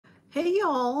Hey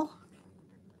y'all,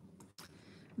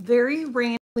 very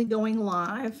randomly going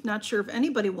live. Not sure if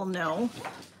anybody will know.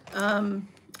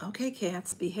 Okay,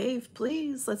 cats, behave,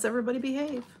 please. Let's everybody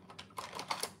behave.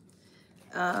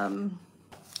 I'm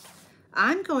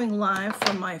going live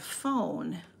from my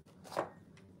phone.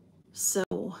 So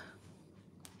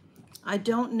I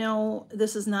don't know,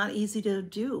 this is not easy to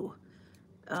do.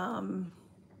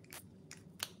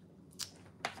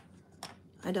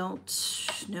 I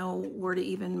don't know where to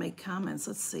even make comments.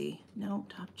 Let's see. No,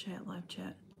 top chat, live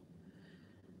chat.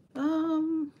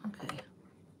 Okay.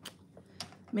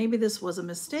 Maybe this was a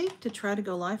mistake to try to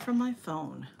go live from my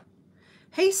phone.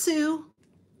 Hey, Sue.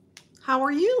 How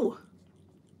are you?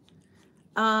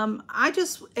 I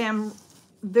just am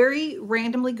very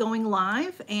randomly going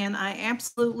live, and I'm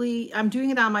doing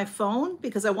it on my phone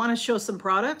because I want to show some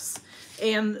products.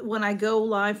 And when I go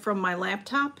live from my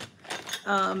laptop,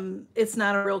 it's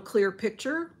not a real clear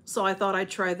picture. So I thought I'd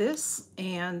try this,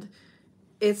 and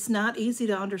it's not easy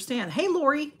to understand. Hey,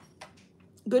 Lori,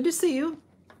 good to see you.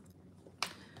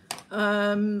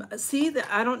 See that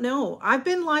I don't know. I've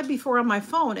been live before on my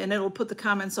phone, and it'll put the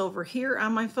comments over here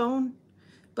on my phone,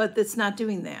 but it's not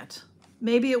doing that.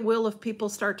 Maybe it will if people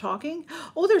start talking.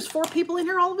 Oh, there's 4 people in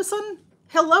here all of a sudden.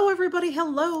 Hello, everybody.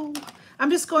 Hello. I'm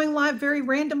just going live very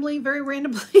randomly, very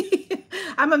randomly.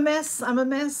 I'm a mess.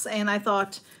 And I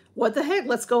thought, what the heck?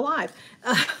 Let's go live.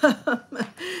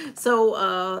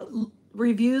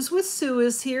 Reviews with Sue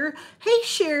is here. Hey,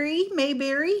 Sherry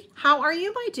Mayberry. How are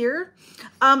you, my dear?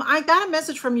 I got a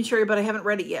message from you, Sherry, but I haven't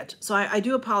read it yet. So I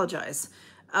do apologize.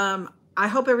 I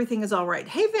hope everything is all right.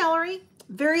 Hey, Valerie.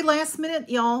 Very last minute,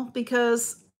 y'all,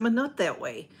 because I'm a nut that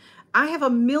way. I have a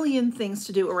million things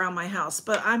to do around my house,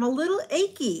 but I'm a little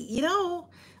achy, you know.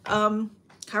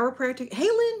 Chiropractic. Hey,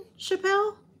 Lynn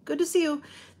Chappelle. Good to see you.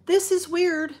 This is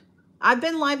weird. I've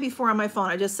been live before on my phone.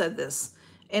 I just said this.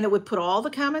 And it would put all the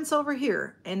comments over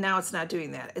here. And now it's not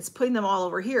doing that. It's putting them all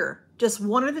over here, just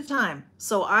one at a time.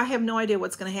 So I have no idea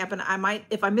what's going to happen. I might,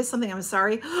 if I miss something, I'm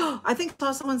sorry. I think I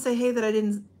saw someone say, hey, that I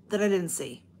didn't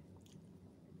see.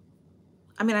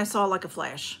 I mean, I saw like a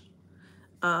flash.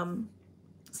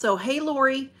 So, hey,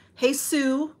 Lori. Hey,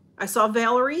 Sue. I saw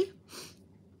Valerie.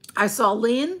 I saw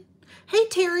Lynn. Hey,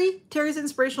 Terry. Terry's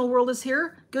Inspirational World is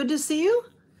here. Good to see you.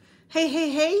 Hey, hey,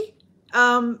 hey.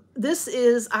 This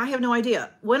is, I have no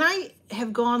idea. When I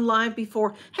have gone live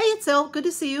before, hey, it's Elle. Good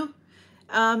to see you.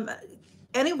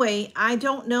 Anyway, I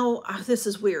don't know. Oh, this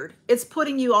is weird. It's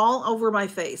putting you all over my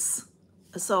face.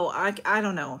 So, I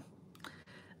don't know.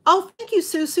 Oh, thank you,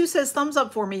 Sue. Sue says thumbs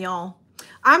up for me, y'all.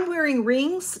 I'm wearing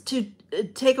rings to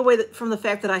take away from the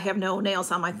fact that I have no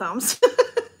nails on my thumbs.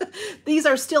 These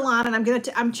are still on, and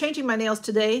I'm changing my nails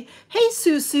today. Hey,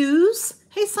 Sue's.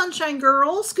 Hey, Sunshine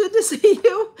Girls. Good to see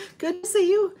you. Good to see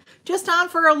you. Just on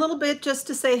for a little bit just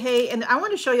to say hey, and I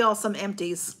want to show you all some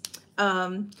empties.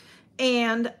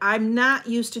 And I'm not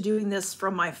used to doing this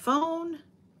from my phone.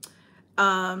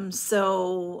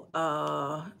 Itzel,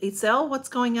 what's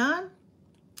going on?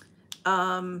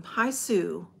 Hi,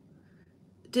 Sue.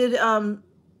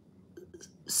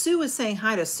 Sue is saying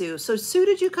hi to Sue. So Sue,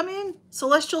 did you come in?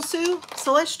 Celestial Sue?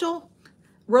 Celestial?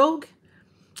 Rogue?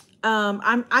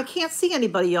 I can't see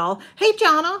anybody, y'all. Hey,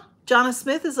 Jonna. Jonna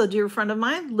Smith is a dear friend of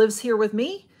mine, lives here with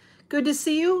me. Good to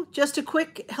see you. Just a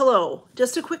quick hello.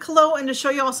 Just a quick hello, and to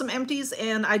show you all some empties.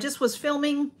 And I just was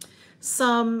filming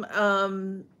some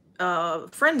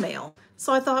friend mail.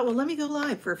 So I thought, well, let me go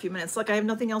live for a few minutes. Like I have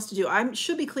nothing else to do. I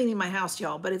should be cleaning my house,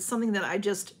 y'all, but it's something that I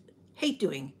just hate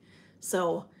doing.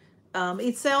 So,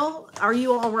 Itzel, are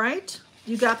you all right?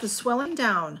 You got the swelling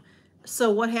down. So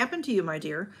what happened to you, my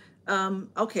dear?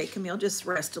 Okay, Camille, just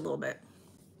rest a little bit.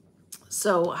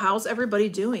 So how's everybody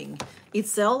doing?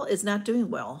 Itzel is not doing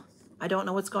well. I don't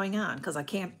know what's going on because I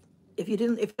can't. If you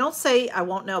don't say, I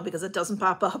won't know because it doesn't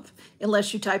pop up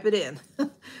unless you type it in.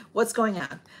 What's going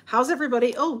on? How's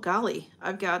everybody? Oh, golly,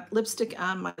 I've got lipstick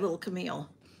on my little Camille.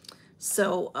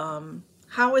 So,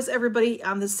 how is everybody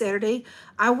on this Saturday?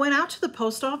 I went out to the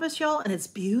post office, y'all, and it's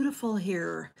beautiful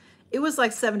here. It was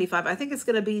like 75. I think it's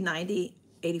going to be 90,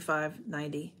 85,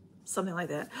 90, something like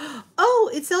that.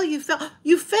 Oh, Itzel,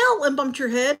 you fell and bumped your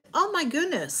head. Oh, my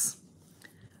goodness.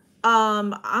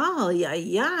 Yeah.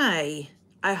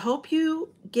 I hope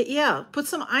you put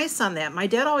some ice on that. My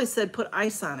dad always said put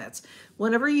ice on it.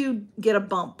 Whenever you get a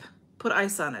bump, put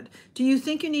ice on it. Do you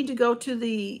think you need to go to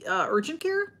the urgent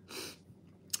care?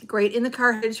 Great. In the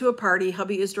car, headed to a party.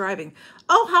 Hubby is driving.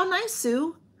 Oh, how nice,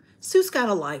 Sue. Sue's got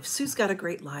a life. Sue's got a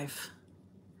great life.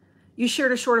 You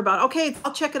shared a short about. Okay,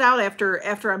 I'll check it out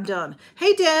after I'm done.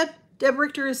 Hey, Deb. Deb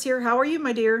Richter is here. How are you,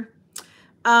 my dear?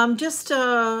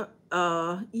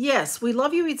 yes, we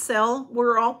love you, Itzel.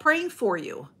 We're all praying for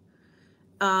you.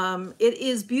 It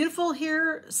is beautiful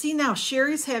here. See now,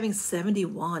 Sherry's having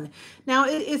 71. Now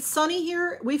it's sunny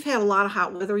here. We've had a lot of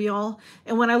hot weather, y'all.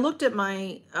 And when I looked at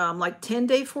my like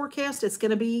 10-day forecast, it's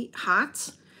gonna be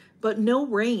hot, but no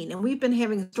rain. And we've been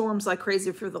having storms like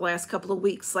crazy for the last couple of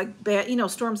weeks, like bad, you know,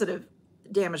 storms that have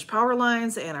damaged power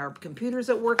lines and our computers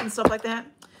at work and stuff like that.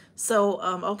 So,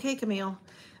 okay, Camille.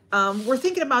 We're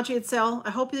thinking about you, Itzel. I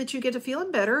hope that you get to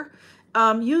feeling better.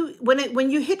 When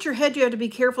you hit your head, you have to be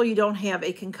careful you don't have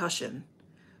a concussion.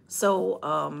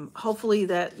 So hopefully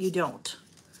that you don't.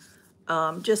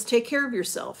 Just take care of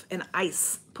yourself and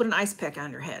put an ice pack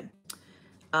on your head.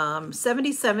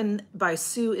 77 by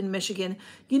Sue in Michigan.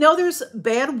 You know, there's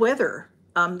bad weather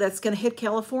that's going to hit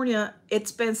California.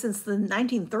 It's been since the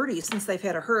 1930s since they've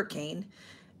had a hurricane.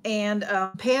 And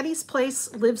Patty's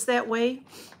place lives that way.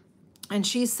 And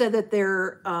she said that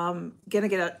they're going to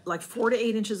get like 4 to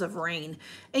 8 inches of rain.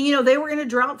 And, you know, they were in a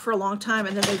drought for a long time,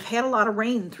 and then they've had a lot of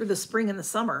rain through the spring and the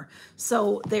summer.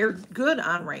 So they're good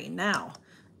on rain now.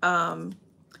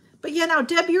 But yeah, now,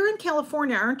 Deb, you're in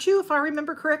California, aren't you, if I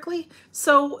remember correctly?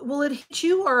 So will it hit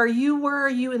you, or where are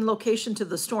you in location to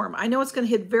the storm? I know it's going to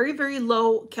hit very, very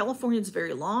low. California's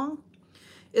very long.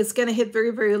 It's going to hit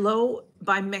very, very low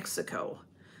by Mexico.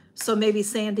 So maybe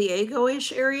San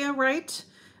Diego-ish area, right?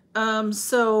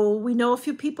 So we know a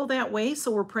few people that way,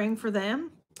 so we're praying for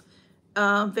them.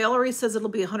 Valerie says it'll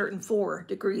be 104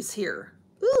 degrees here.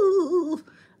 Ooh.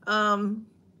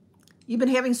 You've been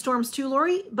having storms too,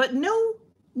 Lori, but no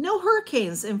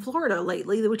hurricanes in Florida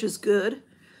lately, which is good.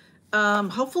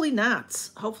 Hopefully not.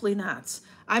 Hopefully not.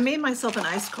 I made myself an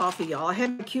iced coffee, y'all. I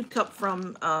had a cute cup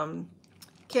from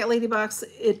CatLady Box.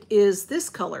 It is this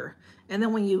color, and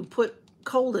then when you put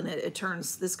cold in it, it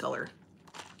turns this color.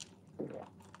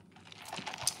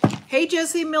 Hey,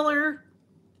 Jesse Miller.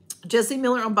 Jesse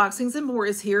Miller Unboxings and More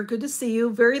is here. Good to see you.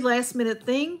 Very last minute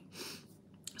thing.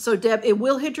 So, Deb, it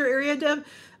will hit your area, Deb.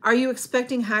 Are you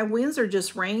expecting high winds or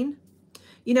just rain?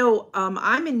 You know,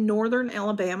 I'm in northern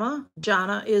Alabama.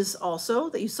 Jonna is also,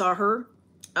 that you saw her,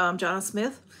 Jonna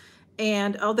Smith.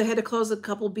 And, oh, they had to close a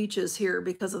couple beaches here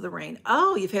because of the rain.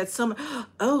 Oh, you've had some,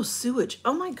 oh, sewage.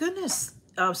 Oh, my goodness.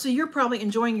 So you're probably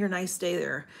enjoying your nice day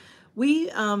there.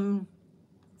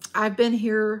 I've been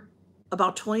here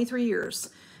about 23 years,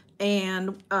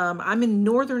 and I'm in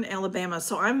northern Alabama,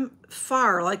 so I'm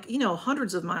far, like, you know,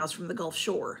 hundreds of miles from the Gulf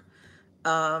Shore.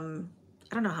 I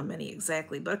don't know how many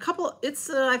exactly, but a couple, it's,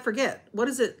 I forget, what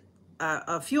is it,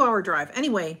 a few hour drive.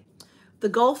 Anyway, the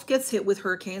Gulf gets hit with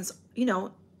hurricanes, you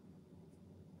know,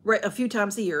 right, a few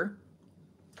times a year.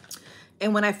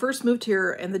 And when I first moved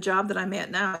here, and the job that I'm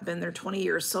at now, I've been there 20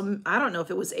 years, so I don't know if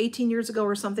it was 18 years ago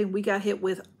or something, we got hit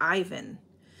with Ivan.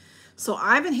 So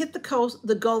Ivan hit the coast,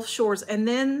 the Gulf shores, and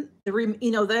then, you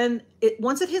know, then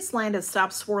once it hits land, it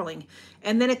stops swirling,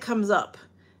 and then it comes up,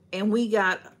 and we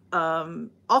got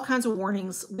all kinds of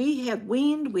warnings. We had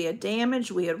wind, we had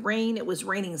damage, we had rain. It was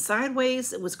raining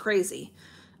sideways. It was crazy,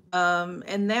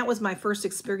 and that was my first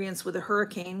experience with a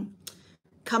hurricane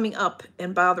coming up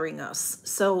and bothering us.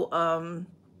 So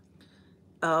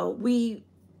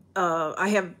I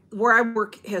have, where I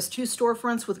work has 2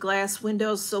 storefronts with glass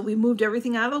windows, so we moved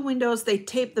everything out of the windows.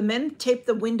 The men taped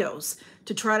the windows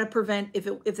to try to prevent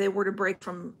if they were to break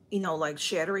from, you know, like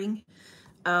shattering.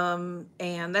 And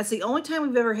that's the only time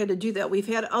we've ever had to do that. We've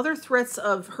had other threats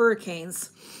of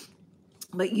hurricanes,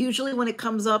 but usually when it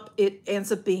comes up, it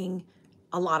ends up being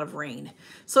a lot of rain.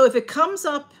 So if it comes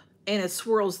up and it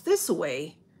swirls this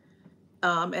way,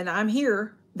 and I'm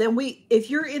here, then if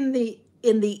you're in the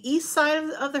east side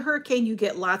of the hurricane, you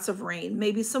get lots of rain,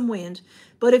 maybe some wind.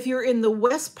 But if you're in the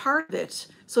west part of it,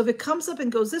 so if it comes up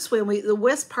and goes this way, the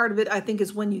west part of it, I think,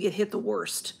 is when you get hit the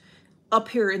worst, up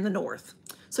here in the north.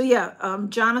 So yeah,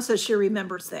 Jonna says she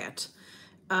remembers that,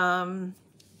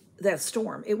 that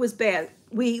storm. It was bad.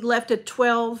 We left at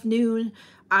 12 noon.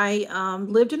 I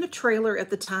lived in a trailer at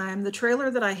the time. The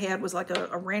trailer that I had was like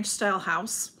a ranch-style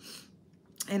house,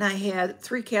 and I had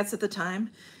 3 cats at the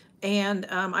time. And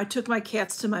I took my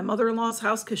cats to my mother-in-law's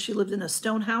house because she lived in a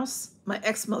stone house. My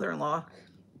ex-mother-in-law.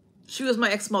 She was my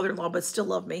ex-mother-in-law, but still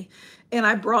loved me. And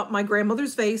I brought my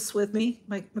grandmother's vase with me,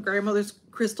 my grandmother's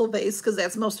crystal vase, because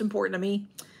that's most important to me.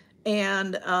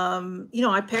 And, you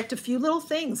know, I packed a few little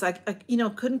things. I you know,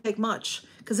 couldn't take much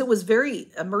because it was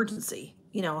very emergency,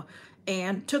 you know,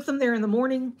 and took them there in the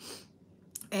morning.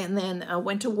 And then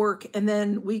went to work, and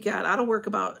then we got out of work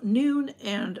about noon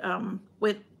and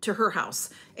went to her house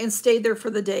and stayed there for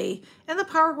the day. And the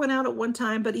power went out at one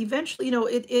time, but eventually, you know,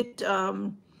 it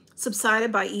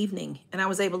subsided by evening, and I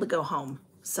was able to go home.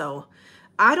 So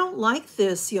I don't like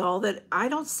this, y'all, that I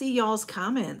don't see y'all's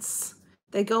comments.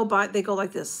 They go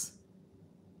like this,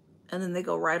 and then they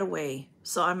go right away.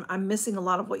 So I'm missing a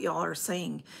lot of what y'all are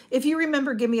saying. If you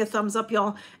remember, give me a thumbs up,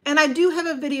 y'all. And I do have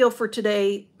a video for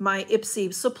today, my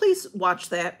Ipsy, so please watch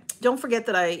that. Don't forget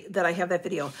that I have that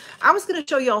video. I was going to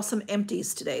show y'all some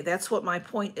empties today. That's what my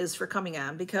point is for coming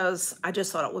on, because I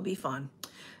just thought it would be fun.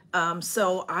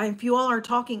 So if you all are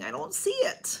talking, I don't see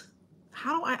it.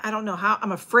 How do I don't know how.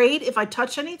 I'm afraid if I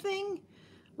touch anything,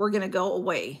 we're going to go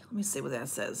away. Let me see what that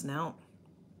says now.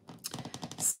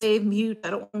 Save, mute. I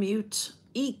don't want to mute.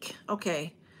 Eek.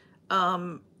 Okay.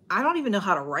 I don't even know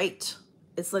how to write.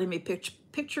 It's letting me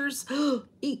pictures.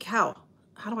 Eek. How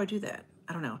do I do that?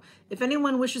 I don't know. If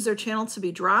anyone wishes their channel to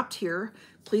be dropped here,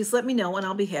 please let me know and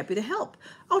I'll be happy to help.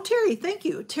 Oh, Terry, thank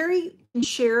you. Terry can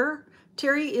share.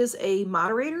 Terry is a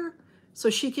moderator,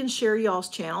 so she can share y'all's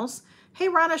channels. Hey,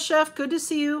 Rana Chef, good to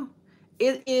see you.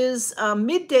 It is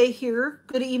midday here.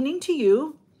 Good evening to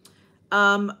you.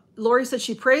 Lori said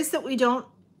she prays that we don't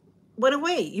went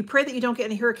away. You pray that you don't get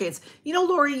any hurricanes. You know,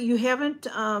 Lori, you haven't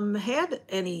had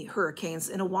any hurricanes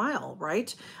in a while,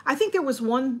 right? I think there was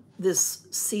one this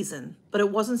season, but it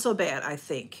wasn't so bad, I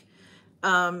think.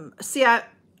 See, I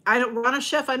don't, Rana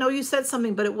Chef, I know you said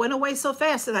something, but it went away so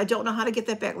fast and I don't know how to get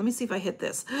that back. Let me see if I hit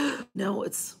this. No, I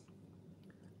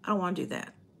don't want to do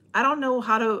that. I don't know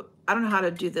how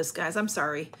to do this, guys. I'm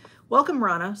sorry. Welcome,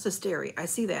 Rana, says Terry. I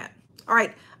see that. All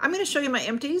right, I'm going to show you my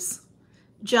empties.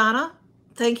 Jana,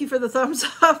 thank you for the thumbs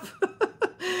up.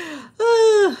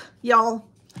 Y'all,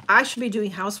 I should be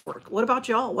doing housework. What about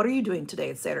y'all? What are you doing today?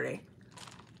 It's Saturday.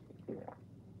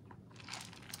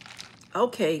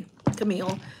 Okay,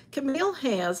 Camille. Camille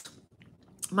has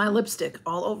my lipstick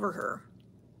all over her.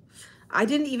 I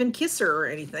didn't even kiss her or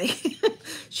anything.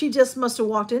 She just must have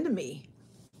walked into me.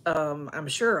 I'm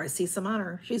sure I see some on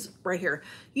her. She's right here.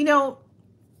 You know,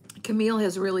 Camille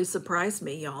has really surprised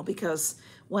me, y'all, because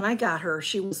when I got her,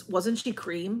 wasn't she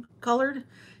cream colored?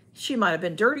 She might have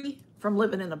been dirty from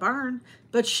living in a barn,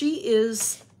 but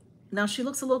now she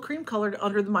looks a little cream colored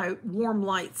under my warm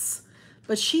lights,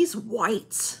 but she's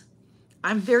white.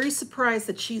 I'm very surprised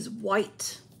that she's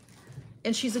white.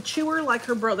 And she's a chewer like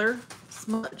her brother.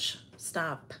 Smudge,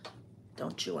 stop.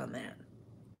 Don't chew on that.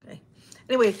 Okay.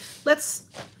 Anyway,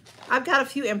 I've got a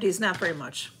few empties, not very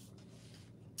much.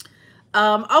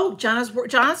 Oh,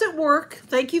 Jonna's at work.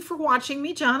 Thank you for watching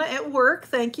me, Jonna, at work.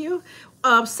 Thank you.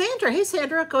 Sandra, hey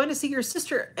Sandra, going to see your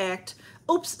sister act.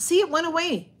 Oops, see, it went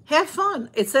away. Have fun.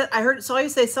 It said, saw you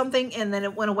say something and then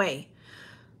it went away.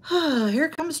 Here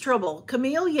comes trouble.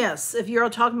 Camille, yes, if you're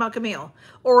talking about Camille.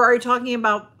 Or are you talking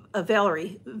about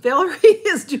Valerie? Valerie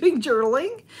is doing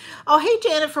journaling. Oh, hey,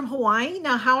 Janet from Hawaii.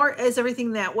 Now, is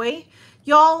everything that way?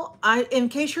 Y'all, in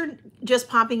case you're just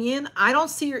popping in, I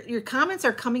don't see your comments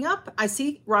are coming up. I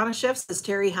see Rana Chef says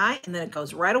Terry hi, and then it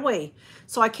goes right away.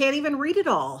 So I can't even read it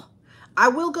all. I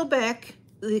will go back.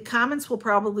 The comments will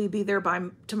probably be there by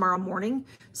tomorrow morning.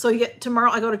 So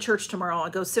tomorrow, I go to church tomorrow. I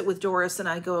go sit with Doris and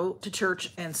I go to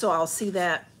church. And so I'll see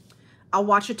that. I'll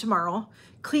watch it tomorrow.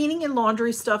 Cleaning and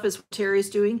laundry stuff is what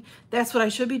Terry's doing. That's what I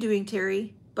should be doing,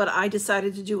 Terry. But I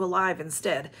decided to do a live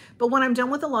instead. But when I'm done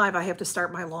with the live, I have to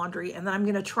start my laundry. And then I'm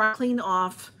going to try to clean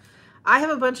off. I have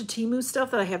a bunch of Temu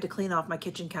stuff that I have to clean off my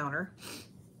kitchen counter.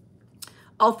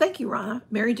 Oh, thank you, Rana.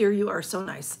 Mary dear, you are so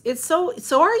nice. So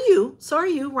are you. So are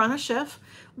you, Rana Chef.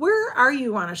 Where are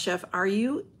you, Rana Chef?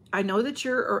 I know that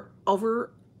you're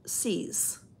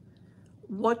overseas.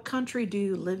 What country do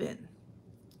you live in?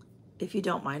 If you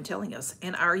don't mind telling us.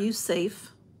 And are you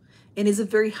safe? And is it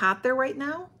very hot there right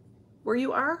now where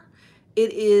you are?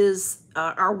 It is,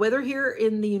 our weather here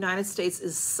in the United States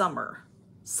is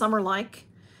summer-like.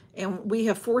 And we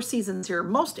have 4 seasons here.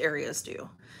 Most areas do.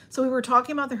 So we were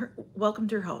talking about welcome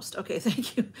to your host. Okay,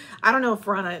 thank you. I don't know if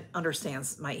Rana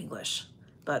understands my English,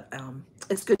 but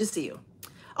it's good to see you.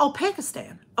 Oh,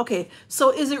 Pakistan. Okay,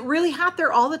 so is it really hot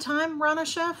there all the time, Rana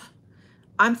Chef?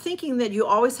 I'm thinking that you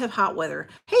always have hot weather.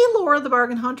 Hey, Laura the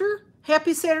Bargain Hunter.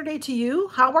 Happy Saturday to you.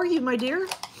 How are you, my dear?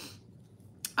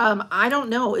 I don't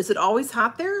know. Is it always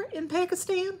hot there in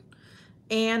Pakistan?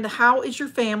 And how is your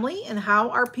family? And how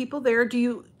are people there? Do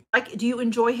you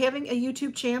enjoy having a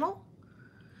YouTube channel?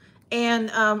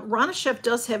 And Rana Chef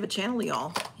does have a channel,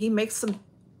 y'all. He makes some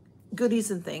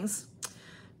goodies and things.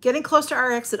 Getting close to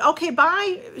our exit. Okay,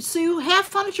 bye, Sue. Have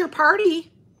fun at your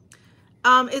party.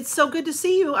 It's so good to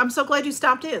see you. I'm so glad you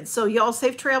stopped in. So y'all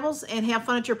safe travels and have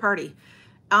fun at your party.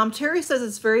 Terry says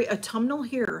it's very autumnal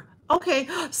here. Okay,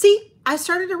 see, I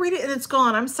started to read it and it's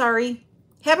gone. I'm sorry.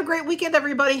 Have a great weekend,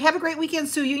 everybody. Have a great weekend,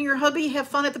 Sue. You and your hubby have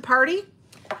fun at the party.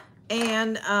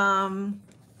 And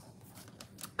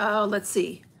let's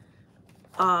see.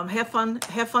 Have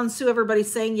fun, Sue.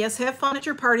 Everybody's saying yes. Have fun at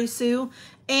your party, Sue.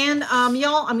 And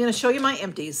y'all, I'm going to show you my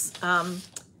empties.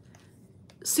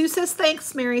 Sue says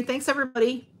thanks, Mary. Thanks,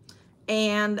 everybody.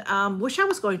 And wish I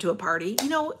was going to a party. You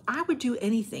know, I would do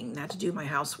anything not to do my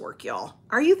housework, y'all.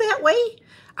 Are you that way?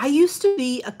 I used to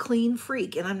be a clean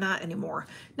freak, and I'm not anymore.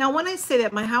 Now, when I say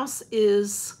that, my house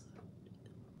is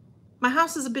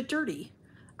a bit dirty.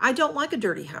 I don't like a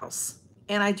dirty house,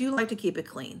 and I do like to keep it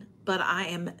clean. But I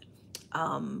am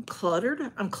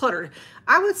cluttered. I'm cluttered.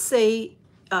 I would say,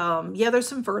 yeah, there's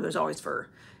some fur. There's always fur.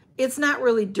 It's not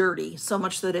really dirty so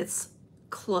much that it's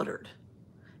cluttered.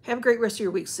 Have a great rest of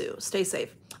your week, Sue. Stay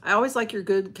safe. I always like your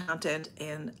good content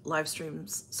and live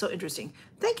streams. So interesting.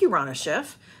 Thank you, Rana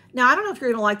Chef. Now, I don't know if you're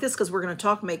going to like this because we're going to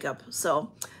talk makeup.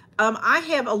 So I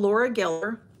have Allure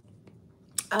Geller.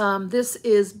 This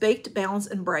is Baked, Balance,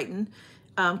 and Brighten.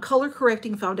 Color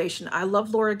Correcting Foundation. I love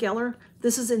Laura Geller.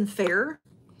 This is in Fair.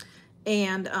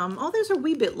 And, oh, there's a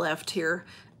wee bit left here.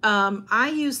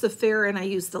 I use the Fair and I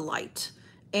use the Light.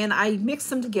 And I mix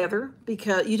them together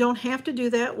because you don't have to do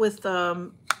that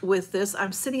with this.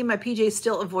 I'm sitting in my PJs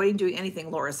still avoiding doing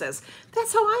anything, Laura says.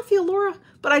 That's how I feel, Laura.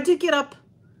 But I did get up.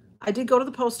 I did go to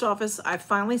the post office. I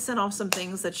finally sent off some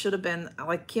things that should have been,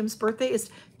 like Kim's birthday is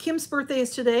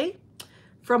today.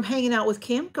 From hanging out with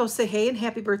Kim, go say hey and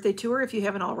happy birthday to her if you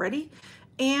haven't already.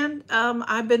 And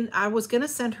I was gonna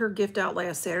send her gift out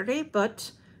last Saturday,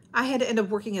 but I had to end up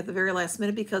working at the very last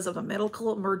minute because of a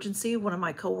medical emergency, one of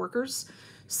my coworkers.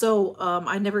 So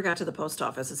I never got to the post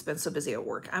office. It's been so busy at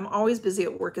work. I'm always busy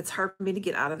at work. It's hard for me to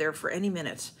get out of there for any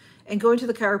minute. And going to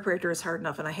the chiropractor is hard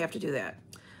enough, and I have to do that.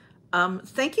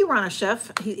 Thank you, Rana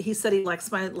Chef. He said he likes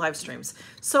my live streams.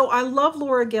 So I love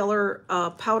Laura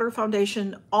Geller powder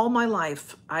foundation all my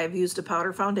life. I have used a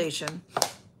powder foundation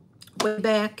way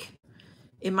back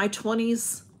in my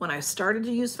 20s when I started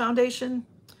to use foundation.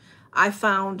 I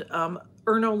found Erno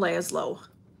Laszlo.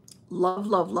 Love,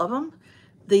 love, love them.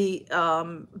 The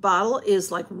bottle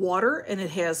is like water and it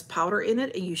has powder in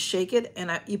it, and you shake it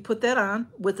and you put that on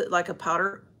with it like a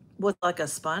powder, with like a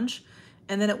sponge,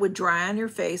 and then it would dry on your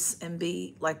face and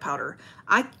be like powder.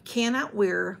 I cannot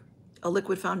wear a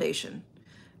liquid foundation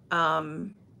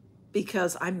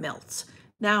because I melt.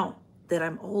 Now that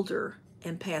I'm older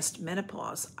and past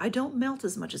menopause, I don't melt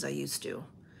as much as I used to.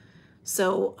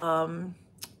 So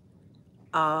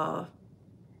I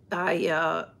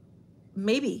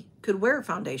maybe could wear a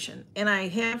foundation, and I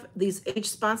have these age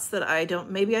spots that I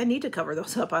don't, maybe I need to cover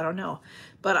those up, I don't know,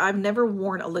 but I've never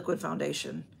worn a liquid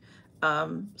foundation.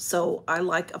 So I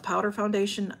like a powder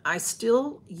foundation. I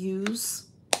still use,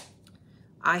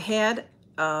 I had,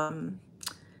 thank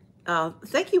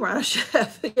you, Rana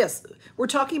Chef. Yes, we're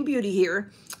talking beauty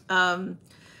here. I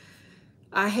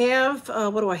have,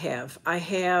 what do I have? I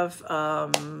have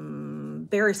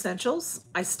Bare Essentials.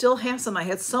 I still have some. I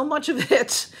had so much of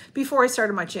it before I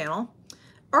started my channel.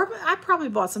 Or I probably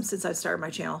bought some since I started my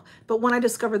channel. But when I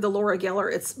discovered the Laura Geller,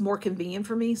 it's more convenient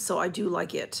for me, so I do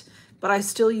like it. But I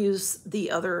still use the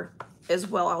other as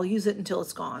well. I'll use it until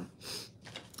it's gone.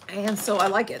 And so I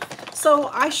like it. So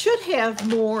I should have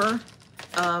more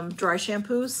dry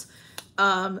shampoos,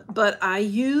 but I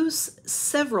use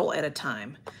several at a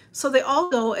time. So they all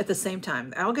go at the same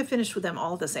time. I'll get finished with them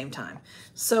all at the same time.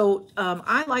 So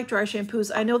I like dry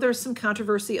shampoos. I know there's some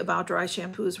controversy about dry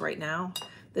shampoos right now,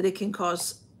 that it can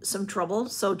cause some trouble.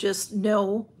 So just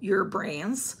know your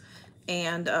brands,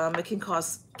 and it can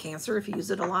cause cancer if you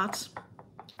use it a lot.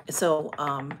 So,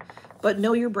 but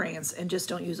know your brands and just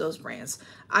don't use those brands.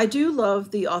 I do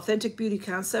love the Authentic Beauty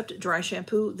Concept dry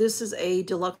shampoo. This is a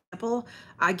deluxe sample.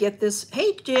 I get this.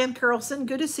 Hey, Jan Carlson,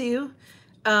 good to see you.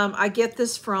 I get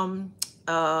this from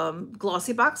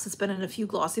Glossy Box. It's been in a few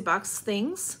Glossy Box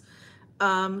things.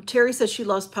 Terry says she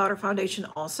loves powder foundation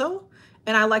also,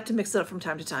 and I like to mix it up from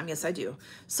time to time. Yes, I do.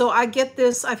 So I get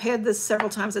this. I've had this several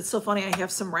times. It's so funny. I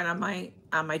have some right on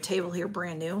my table here,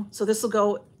 brand new. So this will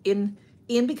go in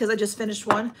because I just finished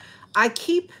one. I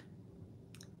keep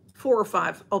 4 or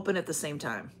 5 open at the same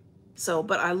time. So,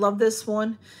 but I love this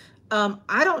one.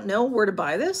 I don't know where to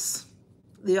buy this.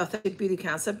 The Authentic Beauty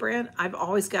Concept brand. I've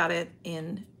always got it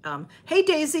in, hey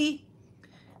Daisy,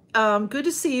 good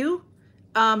to see you.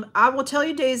 I will tell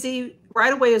you, Daisy,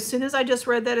 right away, as soon as I just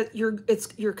read that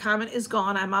your comment is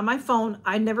gone. I'm on my phone.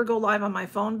 I never go live on my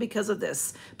phone because of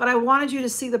this, but I wanted you to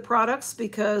see the products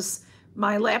because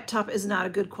my laptop is not a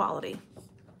good quality.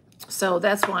 So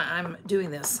that's why I'm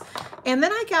doing this. And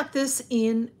then I got this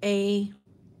in a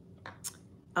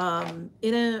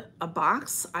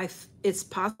box. It's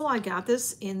possible I got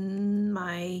this in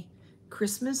my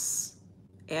Christmas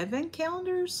advent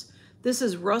calendars. This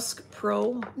is Rusk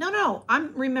Pro. No,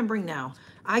 I'm remembering now.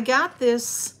 I got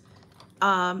this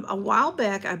a while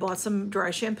back. I bought some dry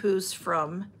shampoos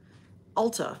from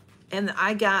Ulta, and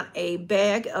I got a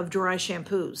bag of dry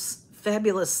shampoos.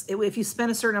 Fabulous. If you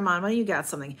spend a certain amount of money, you got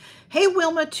something. Hey,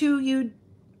 Wilma,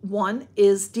 2U1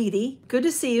 is Dee Dee. Good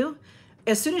to see you.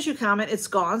 As soon as you comment, it's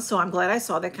gone, so I'm glad I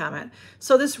saw that comment.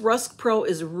 So this Rusk Pro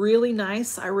is really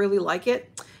nice. I really like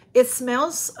it. It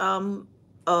smells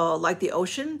like the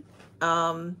ocean,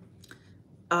 not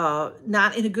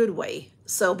in a good way.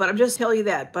 So, but I'm just telling you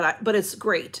that. But it's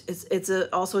great. It's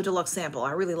also a deluxe sample.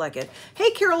 I really like it. Hey,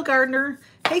 Carol Gardner.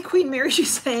 Hey, Queen Mary. She's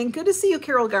saying, good to see you,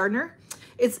 Carol Gardner.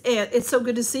 It's so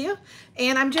good to see you.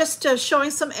 And I'm just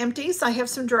showing some empties. I have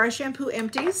some dry shampoo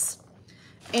empties.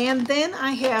 And then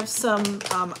I have some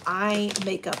eye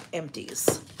makeup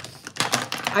empties.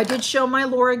 I did show my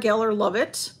Laura Geller Love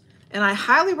It, and I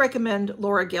highly recommend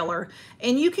Laura Geller.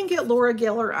 And you can get Laura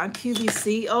Geller on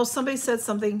QVC. Oh, somebody said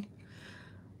something.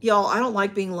 Y'all, I don't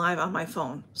like being live on my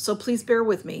phone, so please bear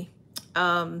with me.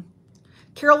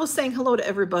 Carol was saying hello to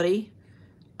everybody.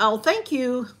 Oh, thank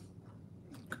you.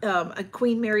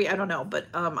 Queen Mary, I don't know, but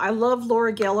I love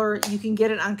Laura Geller. You can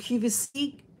get it on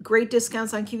QVC. Great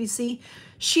discounts on QVC.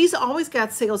 She's always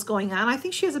got sales going on. I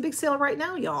think she has a big sale right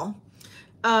now, y'all.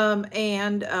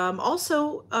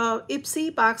 Also,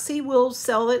 Ipsy, Boxy will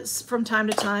sell it from time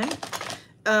to time.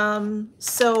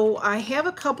 So I have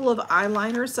a couple of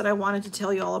eyeliners that I wanted to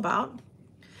tell you all about.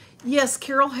 Yes,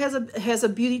 Carol has a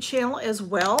beauty channel as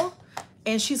well,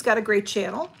 and she's got a great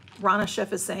channel. Rana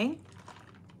Chef is saying.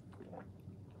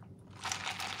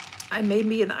 I made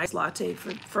me an iced latte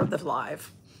for the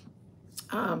live.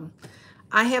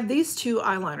 I have these two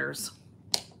eyeliners.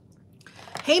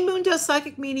 Hey, Moon Does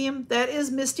Psychic Medium. That is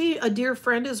Misty, a dear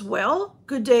friend as well.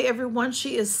 Good day, everyone,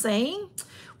 she is saying.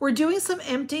 We're doing some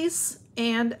empties,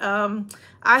 and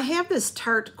I have this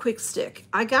Tarte Quick Stick.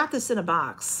 I got this in a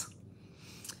box.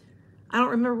 I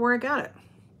don't remember where I got it.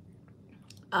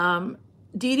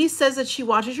 Dee Dee says that she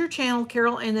watches your channel,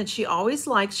 Carol, and that she always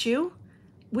likes you.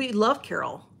 We love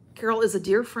Carol. Carol is a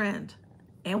dear friend,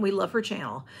 and we love her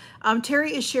channel.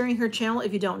 Terry is sharing her channel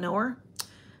if you don't know her.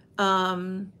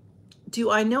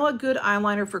 Do I know a good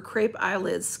eyeliner for crepe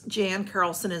eyelids? Jan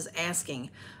Carlson is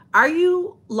asking. Are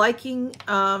you liking,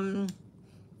 what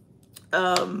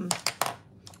kind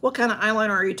of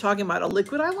eyeliner are you talking about? A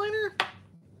liquid eyeliner?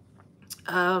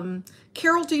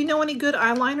 Carol, do you know any good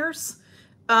eyeliners?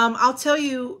 I'll tell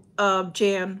you,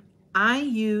 Jan, I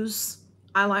use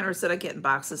eyeliners that I get in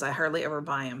boxes. I hardly ever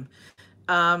buy them.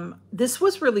 This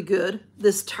was really good.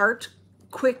 This Tarte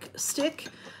Quick Stick.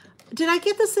 Did I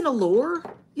get this in Allure,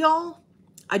 y'all?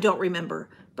 I don't remember,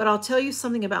 but I'll tell you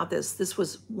something about this. This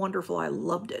was wonderful. I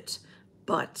loved it,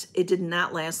 but it did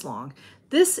not last long.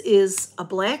 This is a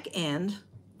black end.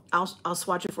 I'll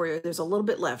swatch it for you. There's a little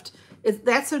bit left.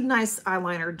 That's a nice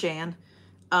eyeliner, Jan.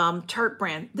 Tarte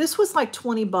brand. This was like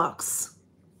 20 bucks.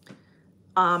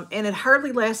 And it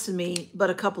hardly lasted me but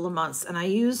a couple of months, and I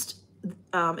used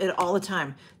it all the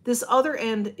time. This other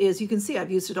end is, you can see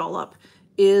I've used it all up,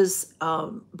 is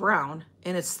brown,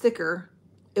 and it's thicker.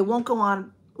 It won't go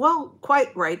on, well,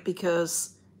 quite right,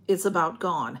 because it's about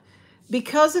gone.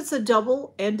 Because it's a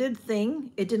double-ended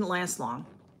thing, it didn't last long.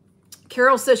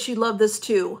 Carol says she loved this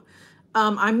too.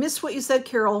 I missed what you said,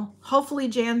 Carol. Hopefully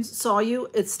Jan saw you.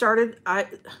 It started, I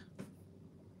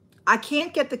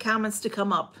can't get the comments to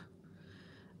come up.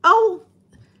 Oh,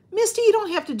 Misty, you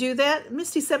don't have to do that.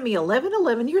 Misty sent me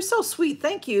 1111. You're so sweet.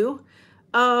 Thank you.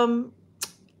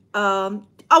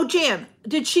 Oh, Jan,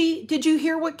 did you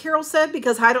hear what Carol said?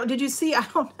 Because did you see? I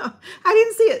don't know. I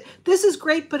didn't see it. This is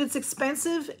great, but it's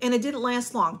expensive and it didn't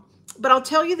last long. But I'll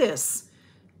tell you this.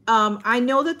 I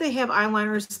know that they have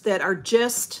eyeliners that are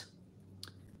just,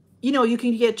 you know, you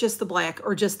can get just the black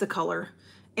or just the color.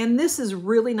 And this is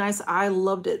really nice. I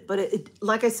loved it. But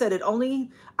like I said,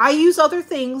 I use other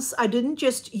things. I didn't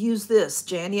just use this,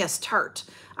 Jan. Yes, Tarte.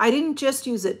 I didn't just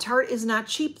use it. Tarte is not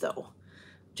cheap, though,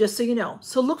 just so you know.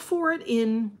 So look for it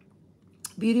in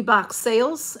beauty box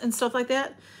sales and stuff like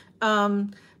that.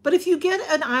 But if you get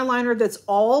an eyeliner that's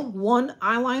all one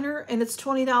eyeliner and it's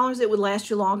 $20, it would last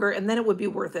you longer, and then it would be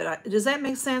worth it. Does that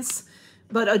make sense?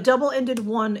 But a double-ended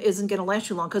one isn't going to last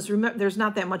you long, because remember, there's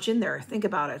not that much in there. Think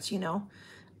about it, you know.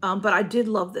 But I did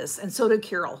love this, and so did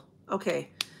Carol. Okay,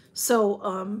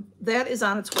 so that is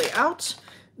on its way out.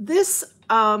 This,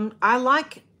 I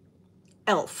like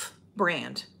e.l.f.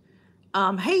 brand.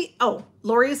 Hey, oh,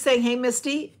 Lori is saying, hey,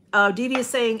 Misty. Dee Dee is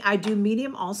saying, I do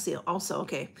medium also,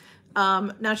 okay.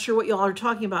 Not sure what y'all are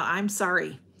talking about. I'm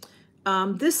sorry.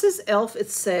 This is e.l.f.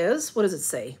 It says, what does it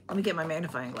say? Let me get my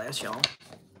magnifying glass, y'all.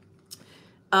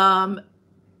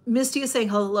 Misty is saying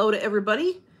hello to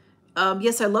everybody.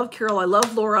 Yes, I love Carol. I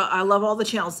love Laura. I love all the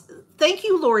channels. Thank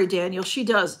you, Lori Daniel. She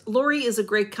does. Lori is a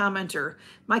great commenter.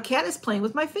 My cat is playing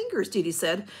with my fingers, Dee Dee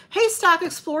said. Hey, Stock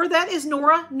Explorer. That is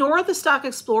Nora. Nora, the Stock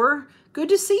Explorer. Good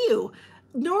to see you.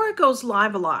 Nora goes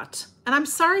live a lot. And I'm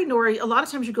sorry, Nora. A lot of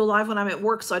times you go live when I'm at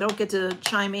work, so I don't get to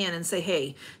chime in and say,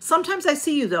 hey. Sometimes I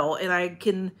see you, though, and I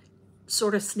can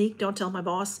sort of sneak. Don't tell my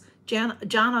boss.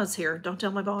 Jana's here. Don't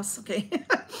tell my boss, okay?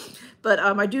 But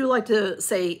I do like to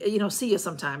say, you know, see you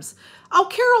sometimes. Oh,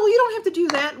 Carol, you don't have to do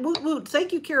that. Woot, woot.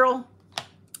 Thank you, Carol.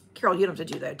 Carol, you don't have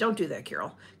to do that. Don't do that,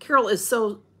 Carol. Carol is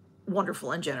so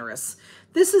wonderful and generous.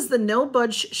 This is the No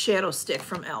Budge Shadow Stick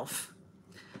from e.l.f.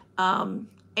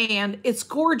 And it's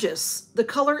gorgeous. The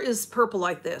color is purple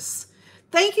like this.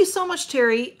 Thank you so much,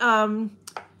 Terry.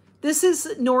 This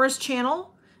is Nora's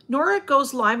channel. Nora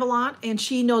goes live a lot, and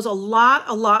she knows a lot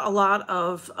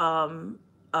of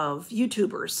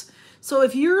YouTubers. So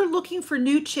if you're looking for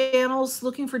new channels,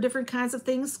 looking for different kinds of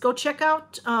things, go check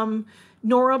out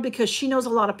Nora, because she knows a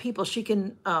lot of people. She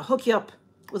can hook you up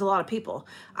with a lot of people.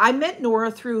 I met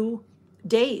Nora through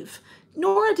Dave.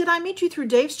 Nora, did I meet you through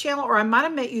Dave's channel, or I might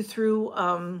have met you through,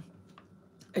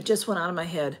 it just went out of my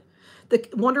head, the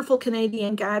wonderful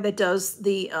Canadian guy that does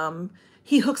the,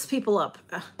 he hooks people up.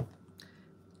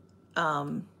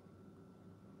 Oh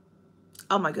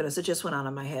my goodness, it just went out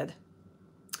of my head.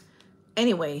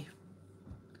 Anyway,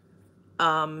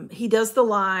 he does the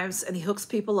lives and he hooks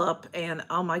people up, and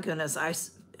oh my goodness,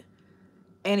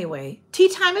 anyway, Tea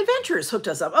Time Adventures hooked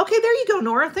us up. Okay, there you go,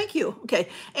 Nora. Thank you. Okay,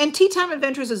 and Tea Time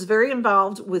Adventures is very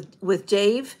involved with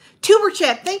Dave. Tuber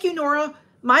Chat, thank you, Nora.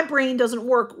 My brain doesn't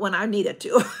work when I need it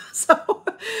to. So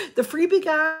the freebie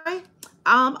guy,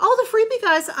 oh, the freebie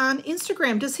guy's on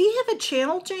Instagram. Does he have a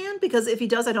channel, Jan? Because if he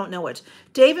does, I don't know it.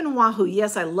 Dave and Wahoo.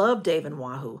 Yes, I love Dave and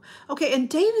Wahoo. Okay, and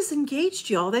Dave is engaged,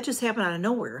 y'all. That just happened out of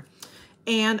nowhere.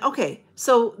 And okay,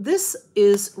 so this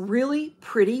is really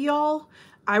pretty, y'all.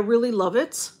 I really love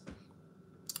it.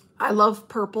 I love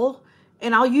purple,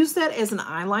 and I'll use that as an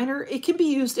eyeliner. It can be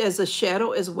used as a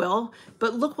shadow as well,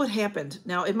 but look what happened.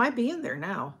 Now, it might be in there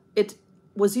now. It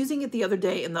was using it the other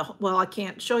day, and well, I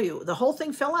can't show you. The whole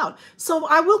thing fell out. So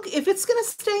I will, if it's going to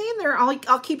stay in there,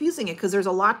 I'll keep using it because there's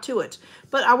a lot to it.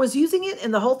 But I was using it,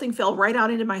 and the whole thing fell right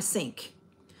out into my sink.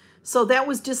 So that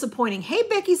was disappointing. Hey,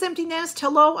 Becky's Empty Nest.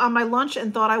 Hello on my lunch,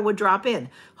 and thought I would drop in.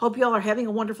 Hope y'all are having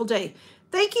a wonderful day.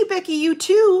 Thank you, Becky. You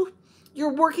too.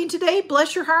 You're working today.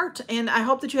 Bless your heart. And I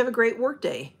hope that you have a great work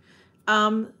day.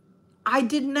 I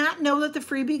did not know that the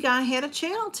freebie guy had a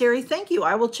channel, Terry. Thank you.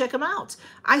 I will check him out.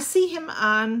 I see him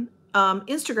on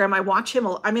Instagram. I watch him.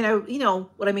 I mean, you know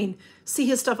what I mean. See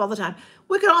his stuff all the time.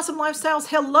 Wicked Awesome Lifestyles.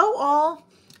 Hello, all.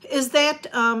 Is that,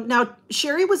 now,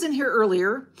 Sherry was in here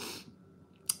earlier.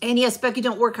 And yes, Becky,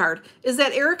 don't work hard. Is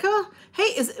that Erica?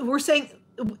 Hey, we're saying,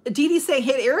 Dee Dee's saying,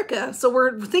 hey, Erica. So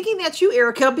we're thinking that's you,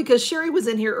 Erica, because Sherry was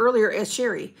in here earlier as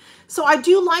Sherry. So I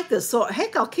do like this. So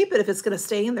heck, I'll keep it if it's going to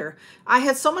stay in there. I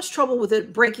had so much trouble with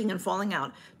it breaking and falling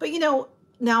out. But you know,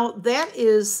 now that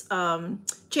is,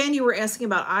 Jan, you were asking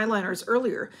about eyeliners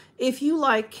earlier. If you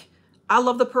like, I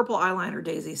love the purple eyeliner,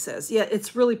 Daisy says. Yeah,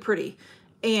 it's really pretty.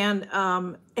 And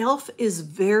e.l.f. is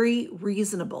very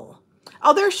reasonable.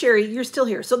 Oh, there's Sherry. You're still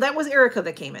here. So that was Erica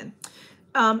that came in.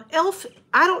 e.l.f.,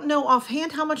 I don't know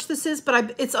offhand how much this is,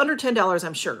 but it's under $10,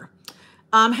 I'm sure.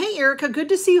 Hey, Erica, good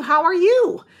to see you. How are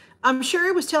you?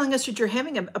 Sherry was telling us that you're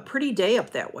having a pretty day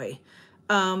up that way.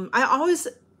 I always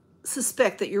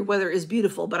suspect that your weather is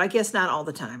beautiful, but I guess not all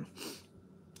the time.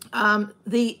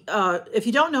 If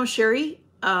you don't know, Sherry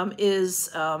is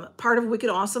part of Wicked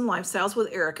Awesome Lifestyles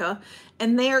with Erica,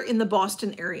 and they're in the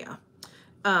Boston area.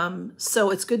 So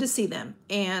it's good to see them.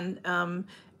 And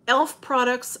e.l.f.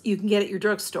 products you can get at your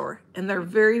drugstore, and they're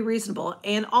very reasonable.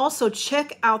 And also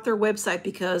check out their website,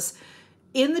 because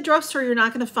in the drugstore you're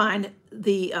not going to find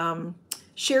the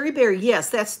Sherry Berry.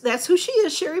 Yes, that's who she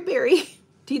is, Sherry Berry.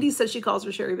 Dee Dee says she calls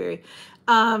her Sherry Berry.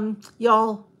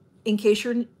 Y'all, in case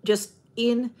you're just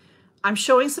in, I'm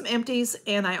showing some empties,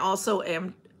 and I also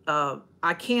am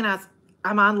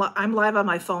I'm live on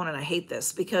my phone, and I hate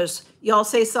this because y'all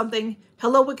say something,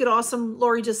 hello, Wicked Awesome,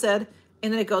 Lori just said,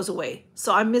 and then it goes away.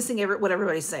 So I'm missing what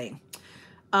everybody's saying.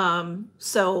 Oh,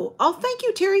 thank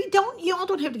you, Terry. Y'all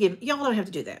don't have to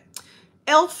do that.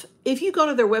 e.l.f., if you go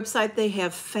to their website, they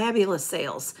have fabulous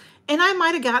sales. And I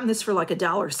might have gotten this for like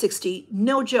 $1.60,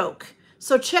 no joke.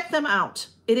 So check them out.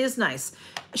 It is nice.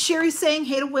 Sherry's saying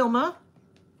hey to Wilma,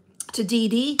 to Dee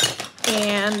Dee,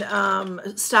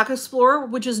 and Stock Explorer,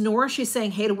 which is Nora. She's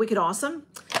saying hey to Wicked Awesome.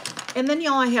 And then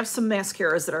y'all, I have some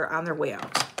mascaras that are on their way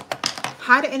out.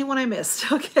 Hi to anyone I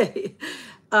missed. Okay.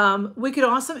 Wicked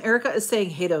Awesome. Erica is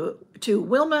saying hey to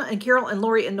Wilma and Carol and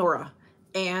Lori and Nora.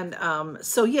 And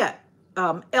so yeah,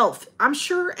 e.l.f. I'm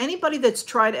sure anybody that's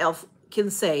tried e.l.f. can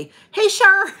say, hey,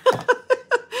 Shar,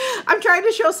 I'm trying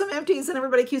to show some empties and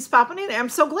everybody keeps popping in. I'm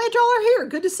so glad y'all are here.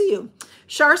 Good to see you.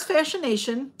 Char's Fashion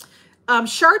Nation.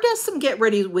 Char does some get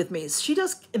ready with me. She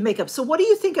does makeup. So what do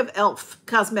you think of e.l.f.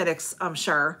 Cosmetics,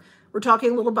 Char? We're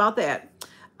talking a little about that.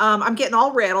 I'm getting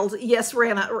all rattled. Yes,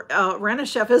 Rana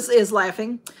Chef is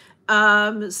laughing.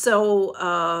 It's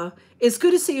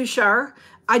good to see you, Char.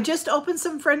 I just opened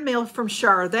some friend mail from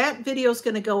Char. That video is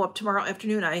going to go up tomorrow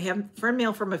afternoon. I have friend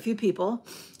mail from a few people.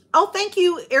 Oh, thank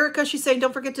you, Erica. She's saying,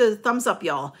 don't forget to thumbs up,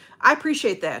 y'all. I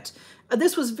appreciate that.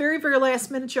 This was very, very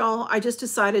last minute, y'all. I just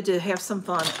decided to have some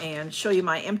fun and show you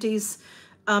my empties.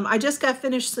 I just got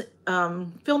finished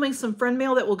filming some friend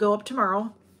mail that will go up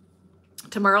tomorrow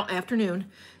afternoon.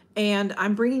 And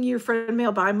I'm bringing you friend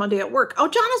mail by Monday at work. Oh,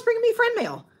 Jonna's bringing me friend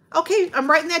mail. Okay, I'm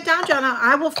writing that down, Jonna.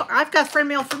 I've got friend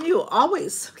mail from you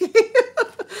always.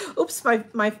 Oops,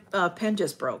 my pen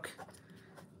just broke.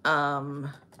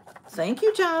 Thank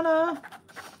you, Jonna.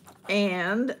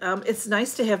 And it's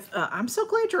nice to have. I'm so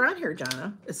glad you're on here,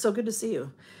 Jonna. It's so good to see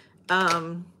you.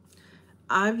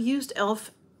 I've used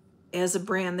e.l.f. as a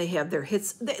brand. They have their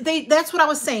hits. That's what I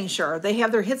was saying, Char. They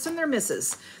have their hits and their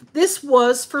misses. This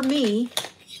was for me.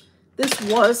 This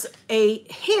was a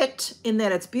hit in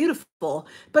that it's beautiful,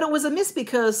 but it was a miss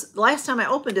because last time I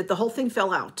opened it, the whole thing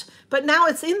fell out. But now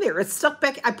it's in there. It's stuck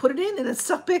back. I put it in and it's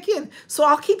stuck back in. So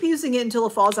I'll keep using it until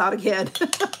it falls out again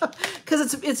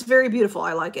because it's very beautiful.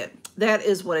 I like it. That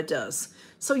is what it does.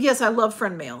 So yes, I love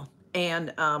friend mail.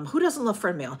 And who doesn't love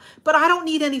friend mail? But I don't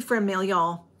need any friend mail,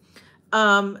 y'all.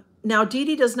 Now, Dee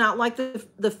Dee does not like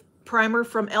the primer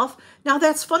from e.l.f. Now,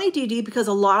 that's funny, Dee Dee, because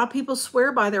a lot of people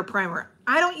swear by their primer.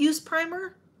 I don't use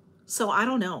primer, so I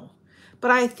don't know.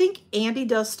 But I think Andy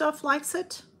Does Stuff likes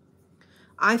it.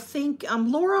 I think,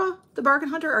 Laura, the Bargain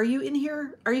Hunter, are you in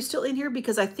here? Are you still in here?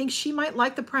 Because I think she might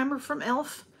like the primer from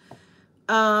e.l.f.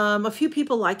 A few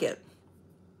people like it.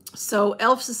 So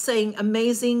e.l.f. is saying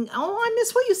amazing. Oh, I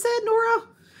missed what you said,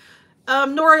 Nora.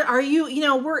 Nora, are you,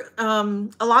 we're,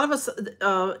 a lot of us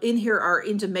in here are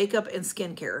into makeup and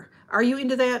skincare. Are you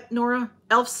into that, Nora?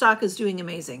 e.l.f. stock is doing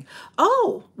amazing.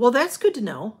 Oh, well, that's good to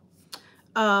know.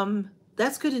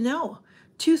 That's good to know.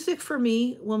 Too thick for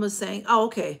me, Wilma's saying. Oh,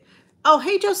 okay. Oh,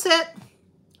 hey, Josette.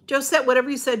 Josette, whatever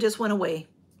you said just went away.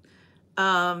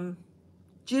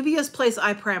 Juvia's Place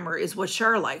Eye Primer is what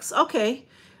Char likes. Okay.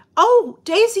 Oh,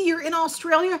 Daisy, you're in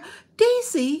Australia.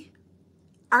 Daisy,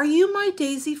 are you my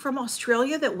Daisy from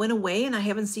Australia that went away and I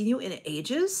haven't seen you in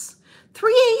ages?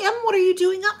 3 a.m., what are you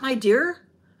doing up, my dear?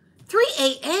 3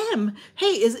 a.m.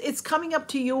 Hey, it's coming up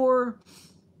to your,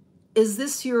 is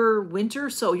this your winter?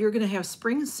 So you're going to have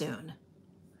spring soon.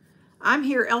 I'm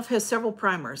here. e.l.f. has several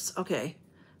primers. Okay.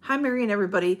 Hi, Mary and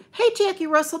everybody. Hey, Jackie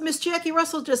Russell. Miss Jackie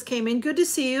Russell just came in. Good to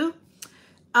see you.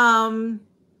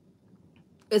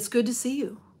 It's good to see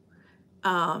you.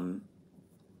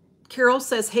 Carol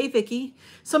says, hey, Vicki.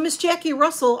 So Miss Jackie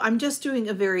Russell, I'm just doing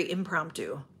a very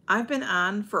impromptu. I've been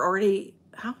on for already,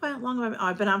 how long have I been? Oh,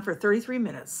 I've been on for 33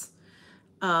 minutes.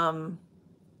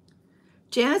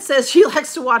 Janet says she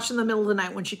likes to watch in the middle of the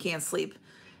night when she can't sleep.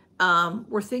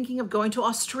 We're thinking of going to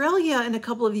Australia in a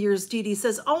couple of years. Dee Dee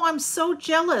says, oh, I'm so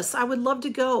jealous. I would love to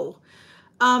go.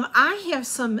 I have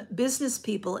some business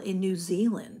people in New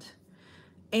Zealand.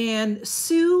 And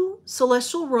Sue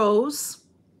Celestial Rose,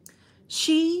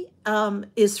 she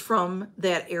is from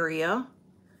that area.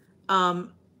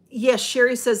 Yes,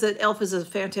 Sherry says that e.l.f. is a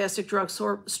fantastic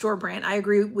drugstore brand. I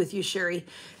agree with you, Sherry.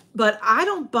 But I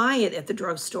don't buy it at the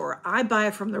drugstore. I buy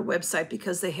it from their website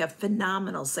because they have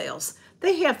phenomenal sales.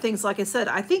 They have things, like I said,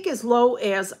 I think as low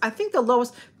as, I think the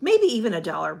lowest, maybe even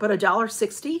 $1, but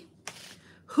 $1.60.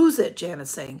 Who's it?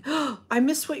 Janet's saying. Oh, I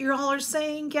missed what you all are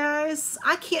saying, guys.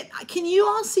 I can't, can you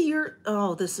all see your,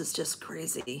 oh, this is just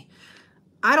crazy.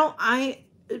 Tell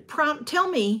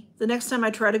me the next time I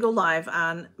try to go live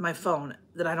on my phone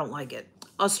that I don't like it.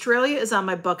 Australia is on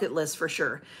my bucket list for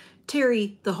sure.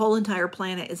 Terry, the whole entire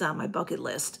planet is on my bucket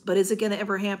list, but is it going to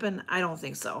ever happen? I don't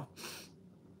think so.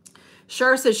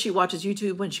 Char says she watches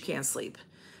YouTube when she can't sleep.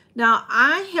 Now,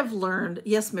 I have learned,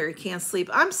 yes, Mary can't sleep.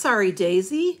 I'm sorry,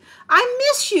 Daisy. I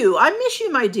miss you. I miss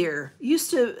you, my dear.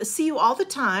 Used to see you all the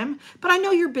time, but I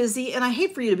know you're busy, and I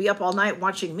hate for you to be up all night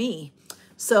watching me.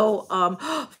 So,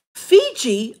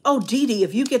 Fiji. Oh, Dee Dee,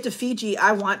 if you get to Fiji,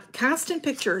 I want constant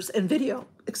pictures and video.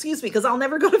 Excuse me, because I'll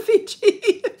never go to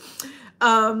Fiji.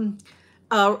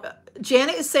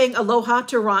 Janet is saying aloha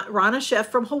to Rana Chef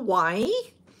from Hawaii.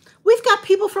 We've got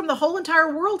people from the whole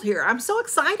entire world here. I'm so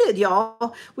excited,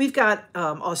 y'all. We've got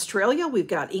Australia, we've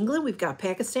got England, we've got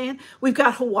Pakistan, we've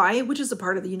got Hawaii, which is a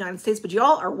part of the United States, but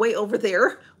y'all are way over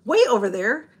there, way over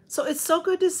there. So it's so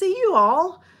good to see you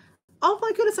all. Oh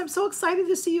my goodness, I'm so excited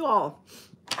to see you all.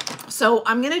 So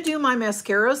I'm going to do my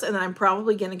mascaras, and then I'm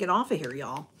probably going to get off of here,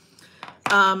 y'all.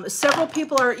 Several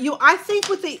people are, I think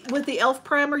with the e.l.f.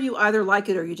 primer, you either like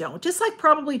it or you don't. Just like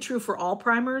probably true for all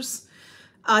primers.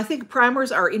 I think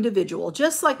primers are individual,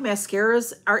 just like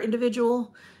mascaras are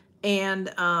individual.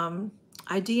 And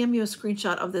I DM you a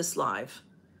screenshot of this live.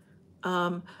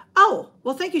 Oh,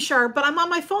 well, thank you, Shar, but I'm on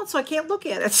my phone, so I can't look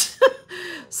at it.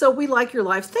 So we like your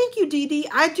lives. Thank you, Dee Dee.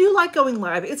 I do like going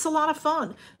live. It's a lot of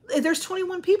fun. There's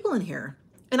 21 people in here,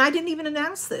 and I didn't even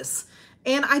announce this.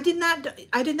 And I did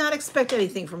not expect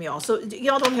anything from y'all. So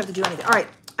y'all don't have to do anything. All right,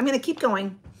 I'm going to keep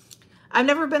going. I've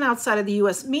never been outside of the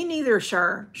U.S. Me neither,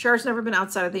 Shar. Shar's never been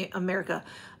outside of America.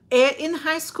 In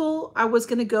high school, I was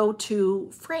going to go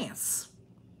to France.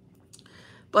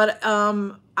 But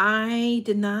I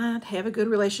did not have a good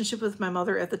relationship with my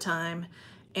mother at the time.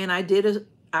 And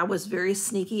I was very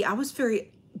sneaky. I was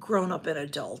very grown up and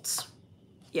adult.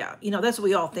 Yeah, you know, that's what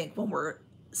we all think when we're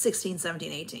 16,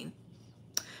 17, 18.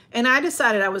 And I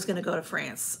decided I was going to go to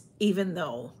France, even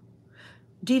though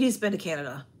Dee Dee's been to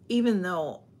Canada, even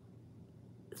though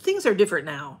things are different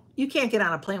now. You can't get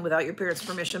on a plane without your parents'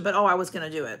 permission, but oh, I was going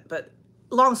to do it. But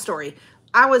long story,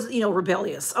 I was, you know,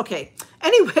 rebellious. Okay.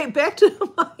 Anyway, back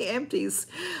to my empties.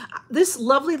 This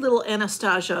lovely little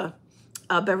Anastasia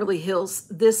Beverly Hills.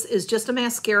 This is just a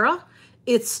mascara.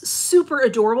 It's super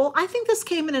adorable. I think this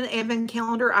came in an advent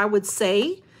calendar, I would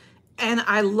say. And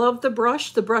I love the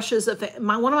brush. The brush is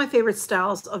one of my favorite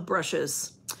styles of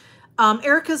brushes.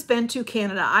 Erica's been to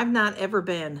Canada. I've not ever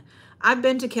been. I've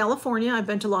been to California. I've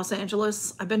been to Los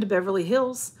Angeles. I've been to Beverly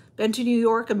Hills. Been to New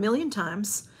York a million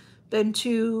times. Been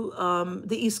to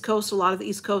the East Coast, a lot of the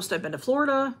East Coast. I've been to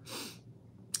Florida.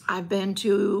 I've been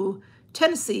to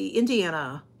Tennessee,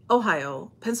 Indiana,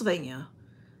 Ohio, Pennsylvania.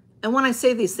 And when I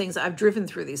say these things, I've driven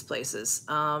through these places.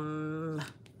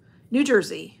 New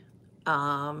Jersey.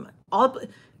 All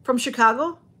from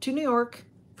Chicago to New York,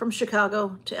 from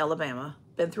Chicago to Alabama.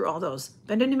 Been through all those.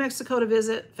 Been to New Mexico to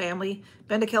visit family.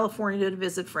 Been to California to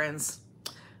visit friends.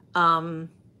 You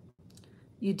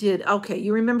did. Okay,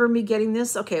 you remember me getting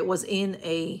this? Okay, it was in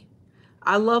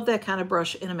I love that kind of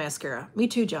brush in a mascara. Me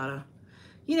too, Jana.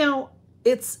 You know,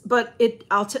 it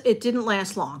didn't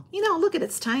last long. You know, look at it,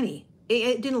 it's tiny.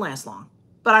 It didn't last long,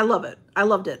 but I love it. I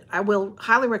loved it. I will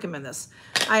highly recommend this.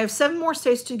 I have 7 more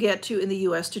states to get to in the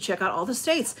U.S. to check out all the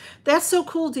states. That's so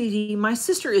cool, Dee Dee. My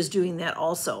sister is doing that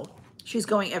also. She's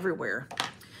going everywhere.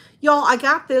 Y'all, I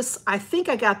got this. I think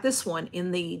I got this one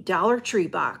in the Dollar Tree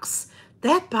box.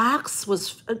 That box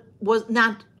was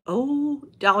not,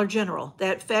 Dollar General.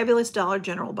 That fabulous Dollar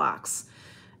General box.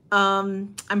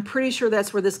 I'm pretty sure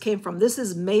that's where this came from. This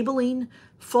is Maybelline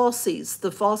Falsies,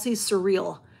 the Falsies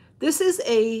Surreal. This is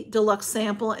a deluxe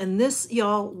sample, and this,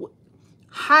 y'all,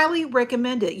 highly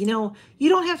recommend it. You know, you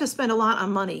don't have to spend a lot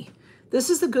on money.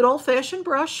 This is the good old-fashioned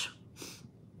brush.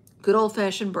 Good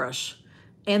old-fashioned brush.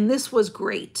 And this was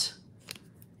great.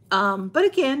 But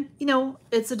again, you know,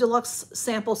 it's a deluxe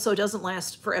sample, so it doesn't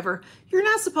last forever. You're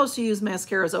not supposed to use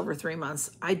mascaras over 3 months.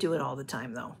 I do it all the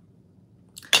time, though.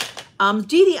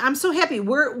 Dee Dee, I'm so happy.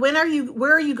 Where are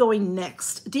you going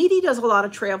next? Dee Dee does a lot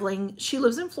of traveling. She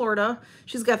lives in Florida.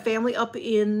 She's got family up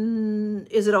in,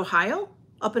 is it Ohio?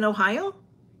 Up in Ohio?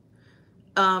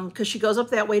 Because she goes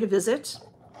up that way to visit.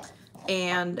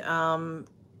 And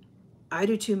I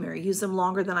do too, Mary. Use them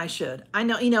longer than I should. I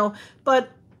know, you know, but,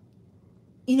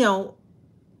 you know,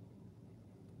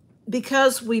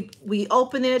 because we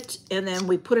open it and then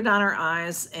we put it on our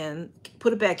eyes and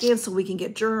put it back in so we can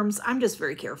get germs, I'm just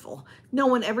very careful. No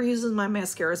one ever uses my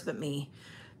mascaras but me.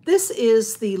 This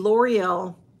is the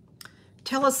L'Oreal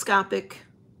telescopic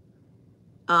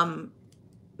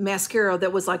mascara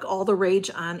that was like all the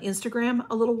rage on Instagram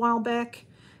a little while back.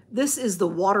 This is the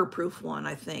waterproof one,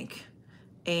 I think.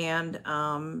 And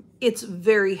it's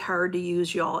very hard to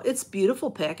use, y'all. It's beautiful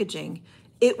packaging.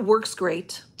 It works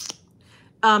great.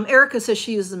 Erica says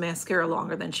she uses mascara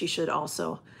longer than she should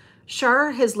also.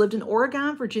 Shar has lived in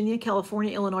Oregon, Virginia,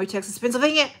 California, Illinois, Texas,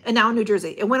 Pennsylvania, and now in New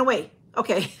Jersey. It went away.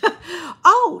 Okay.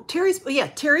 Oh, Terry's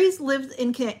lived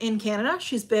in Canada.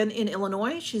 She's been in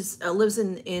Illinois. She's lives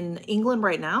in England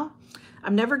right now.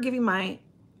 I'm never giving my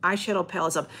eyeshadow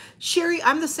palettes up. Sherry,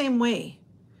 I'm the same way.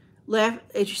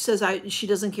 She says she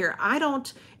doesn't care. I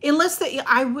don't, unless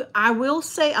I will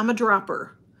say I'm a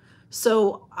dropper.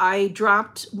 So I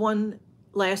dropped one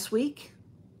last week.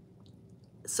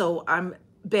 So I'm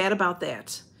bad about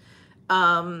that.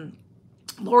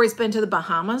 Lori's been to the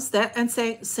Bahamas, and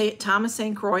St. Thomas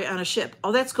St. Croix on a ship.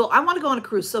 Oh, that's cool. I want to go on a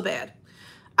cruise so bad.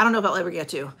 I don't know if I'll ever get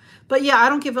to. But yeah, I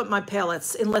don't give up my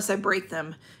palettes unless I break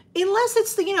them. Unless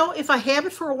it's the, you know, if I have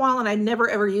it for a while and I never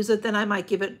ever use it, then I might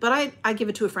give it. But I give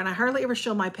it to a friend. I hardly ever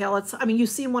show my palettes. I mean, you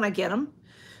see them when I get them.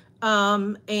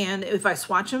 And if I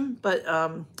swatch them. But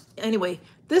anyway,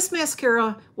 this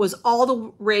mascara was all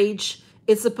the rage.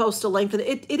 It's supposed to lengthen.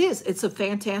 It is. It's a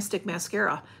fantastic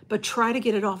mascara. But try to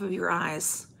get it off of your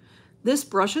eyes. This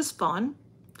brush is fun.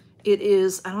 It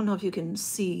is, I don't know if you can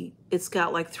see, it's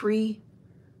got like 3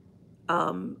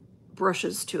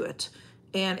 brushes to it.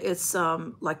 And it's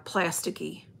like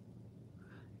plasticky.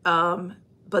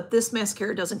 But this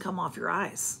mascara doesn't come off your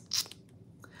eyes.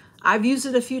 I've used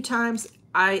it a few times.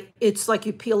 It's like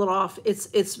you peel it off.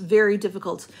 It's very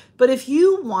difficult. But if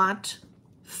you want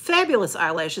fabulous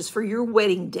eyelashes for your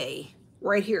wedding day,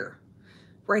 right here,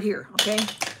 okay?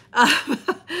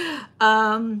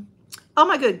 Oh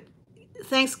my good.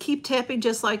 Thanks. Keep tapping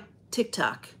just like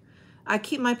TikTok. I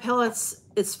keep my palettes.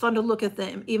 It's fun to look at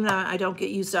them, even though I don't get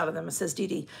used out of them, it says Dee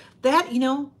Dee. That, you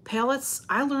know, palettes,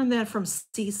 I learned that from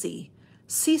Cece.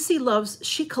 Cece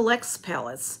she collects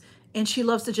palettes, and she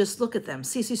loves to just look at them.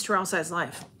 Cece Strauss has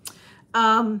life.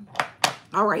 All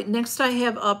right, next I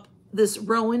have up this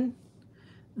Rowan.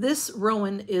 This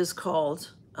Rowan is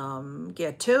called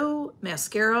Gâteau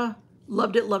Mascara.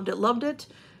 Loved it, loved it, loved it.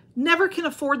 Never can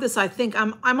afford this, I think.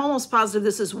 I'm almost positive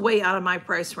this is way out of my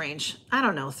price range. I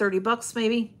don't know, 30 bucks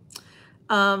maybe.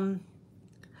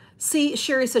 See,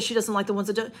 Sherry says she doesn't like the ones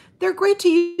that don't. They're great to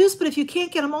use, but if you can't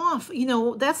get them off, you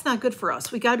know, that's not good for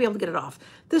us. We got to be able to get it off.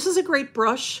 This is a great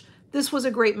brush. This was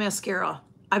a great mascara.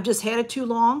 I've just had it too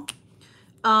long.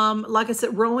 Like I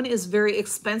said, Rowan is very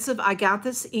expensive. I got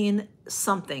this in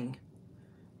something,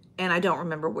 and I don't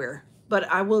remember where,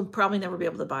 but I will probably never be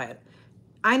able to buy it.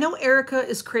 I know Erica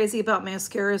is crazy about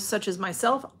mascaras, such as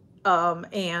myself,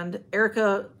 and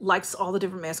Erica likes all the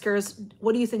different mascaras.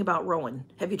 What do you think about Rowan?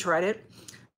 Have you tried it?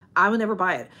 I would never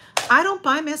buy it. I don't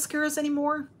buy mascaras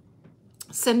anymore.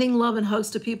 Sending love and hugs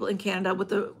to people in Canada with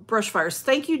the brush fires.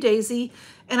 Thank you, Daisy.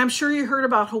 And I'm sure you heard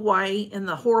about Hawaii and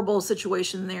the horrible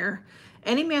situation there.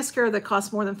 Any mascara that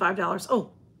costs more than $5.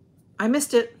 Oh, I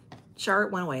missed it.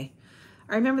 Charlotte went away.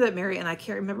 I remember that, Mary, and I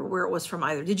can't remember where it was from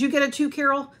either. Did you get it too,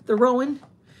 Carol? The Rowan?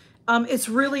 It's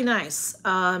really nice.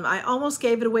 I almost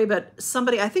gave it away, but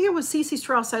somebody, I think it was Cece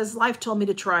Strauss Has Life, told me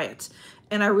to try it,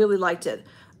 and I really liked it.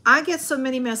 I get so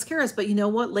many mascaras, but you know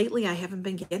what? Lately, I haven't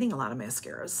been getting a lot of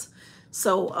mascaras.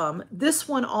 So this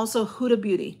one also, Huda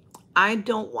Beauty. I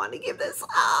don't want to give this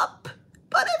up,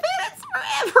 but I've had it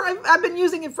forever. I've been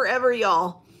using it forever,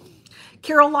 y'all.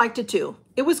 Carol liked it too.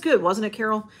 It was good, wasn't it,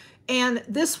 Carol? And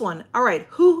this one, all right,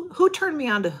 who turned me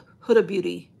on to Huda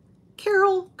Beauty?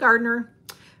 Carol Gardner.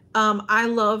 I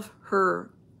love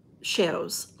her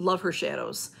shadows. Love her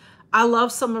shadows. I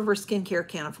love some of her skincare.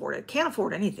 Can't afford it. Can't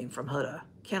afford anything from Huda.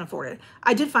 Can't afford it.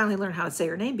 I did finally learn how to say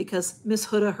her name because Miss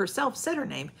Huda herself said her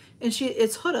name, and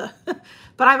it's Huda.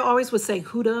 But I've always would say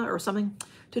Huda or something.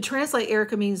 To translate,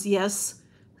 Erica means yes,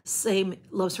 same,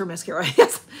 loves her mascara.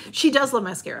 Yes, she does love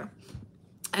mascara.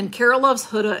 And Carol loves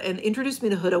Huda and introduced me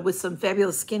to Huda with some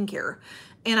fabulous skincare.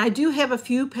 And I do have a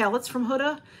few palettes from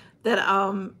Huda that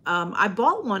I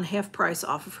bought one half price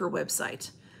off of her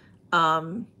website.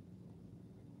 I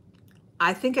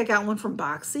think I got one from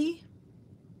Boxy.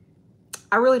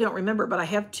 I really don't remember, but I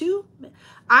have 2.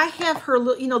 I have her,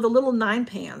 you know, the little 9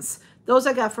 pans. Those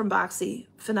I got from Boxy.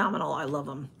 Phenomenal. I love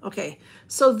them. Okay.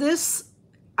 So this,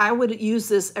 I would use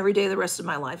this every day the rest of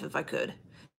my life if I could.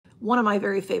 One of my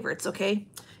very favorites. Okay.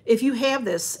 If you have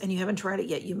this and you haven't tried it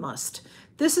yet, you must.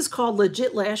 This is called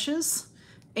Legit Lashes.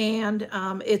 And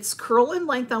it's curl and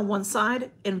length on one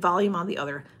side and volume on the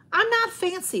other. I'm not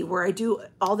fancy where I do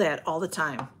all that all the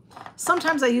time.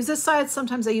 Sometimes I use this side,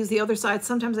 sometimes I use the other side,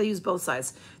 sometimes I use both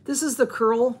sides. This is the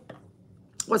curl,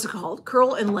 what's it called?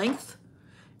 Curl and length.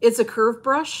 It's a curve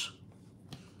brush.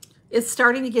 It's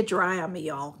starting to get dry on me,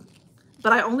 y'all,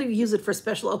 but I only use it for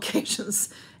special occasions.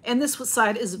 And this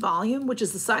side is volume, which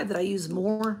is the side that I use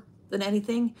more than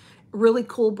anything. Really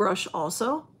cool brush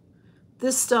also.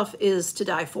 This stuff is to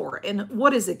die for. And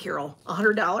what is it, Carol?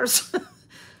 $100?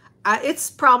 It's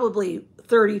probably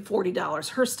 $30, $40.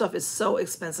 Her stuff is so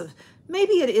expensive.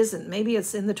 Maybe it isn't. Maybe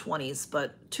it's in the 20s,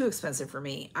 but too expensive for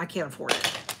me. I can't afford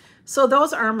it. So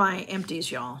those are my empties,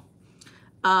 y'all.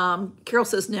 Carol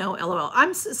says no,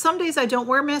 LOL. Some days I don't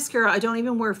wear mascara. I don't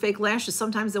even wear fake lashes.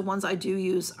 Sometimes the ones I do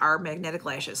use are magnetic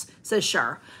lashes, says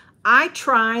Shar. I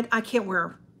tried. I can't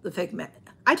wear the fake.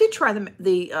 I did try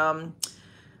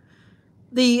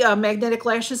the magnetic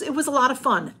lashes. It was a lot of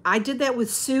fun. I did that with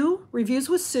Sue, reviews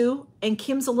with Sue, and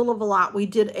Kim's a little of a lot. We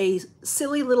did a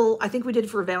silly little, I think we did it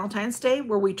for Valentine's Day,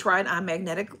 where we tried on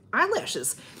magnetic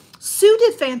eyelashes. Sue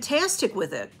did fantastic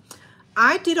with it.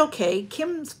 I did okay.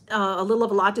 Kim's a little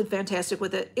of a lot did fantastic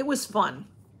with it. It was fun,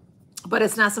 but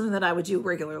it's not something that I would do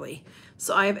regularly.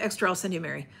 So I have extra. I'll send you,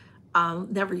 Mary. I'll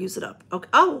never use it up. Okay.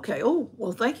 Oh, okay. Oh,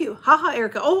 well, thank you. Haha,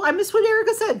 Erica. Oh, I missed what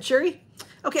Erica said, Sherry.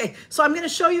 Okay, so I'm going to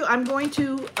show you. I'm going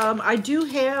to, I do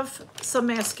have some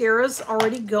mascaras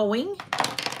already going.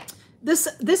 This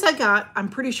I got, I'm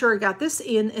pretty sure I got this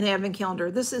in an advent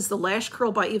calendar. This is the Lash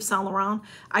Curl by Yves Saint Laurent.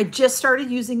 I just started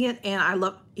using it, and I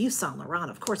love Yves Saint Laurent.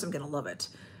 Of course I'm going to love it.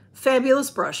 Fabulous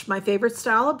brush. My favorite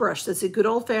style of brush. That's a good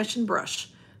old-fashioned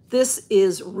brush. This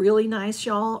is really nice,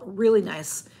 y'all. Really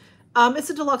nice. It's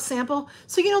a deluxe sample.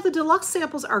 So, you know, the deluxe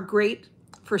samples are great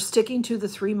for sticking to the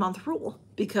 3-month rule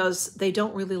because they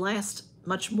don't really last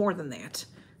much more than that.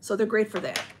 So they're great for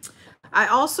that. I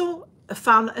also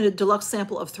found a deluxe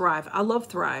sample of Thrive. I love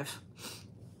Thrive.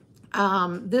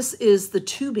 This is the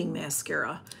tubing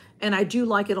mascara, and I do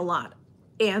like it a lot.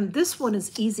 And this one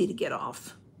is easy to get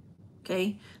off,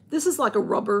 okay? This is like a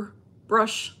rubber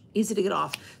brush, easy to get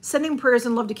off. Sending prayers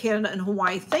and love to Canada and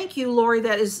Hawaii. Thank you, Lori.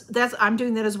 I'm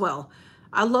doing that as well.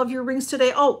 I love your rings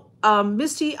today. Oh,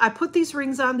 Misty, I put these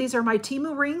rings on. These are my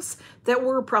Temu rings that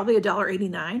were probably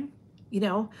 $1.89, you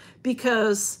know,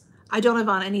 because I don't have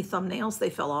on any thumbnails. They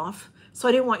fell off. So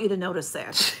I didn't want you to notice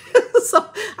that. So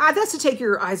that's to take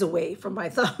your eyes away from my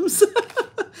thumbs.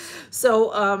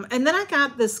 So, and then I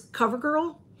got this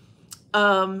CoverGirl.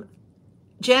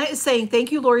 Janet is saying,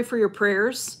 thank you, Lori, for your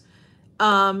prayers.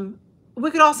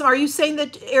 Wicked Awesome. Are you saying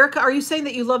that, Erica, are you saying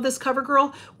that you love this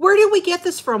CoverGirl? Where did we get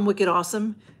this from, Wicked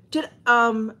Awesome? Did,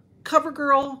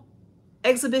 CoverGirl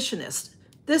Exhibitionist.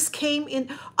 This came in,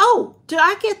 oh, did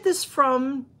I get this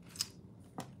from,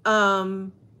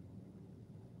 oh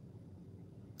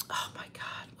my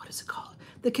God, what is it called?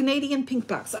 The Canadian Pink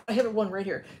Box. I have one right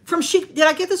here. From Chic, did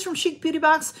I get this from Chic Beauty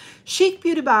Box? Chic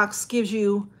Beauty Box gives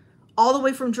you all the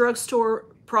way from drugstore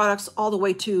products all the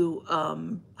way to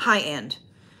high end.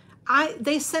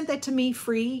 They sent that to me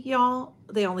free, y'all.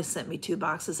 They only sent me 2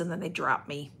 boxes and then they dropped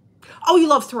me. Oh, you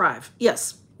love Thrive.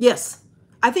 Yes, yes.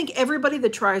 I think everybody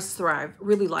that tries Thrive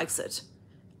really likes it.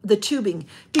 The tubing,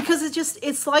 because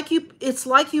it's like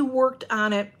you worked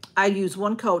on it. I use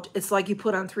 1 coat. It's like you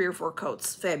put on 3 or 4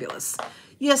 coats. Fabulous.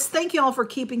 Yes, thank you all for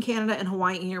keeping Canada and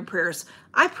Hawaii in your prayers.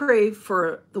 I pray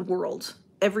for the world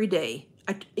every day.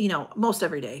 You know, most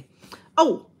every day.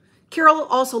 Oh, Carol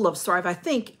also loves Thrive. I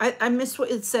think I missed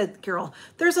what it said, Carol.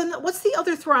 There's what's the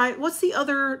other Thrive? What's the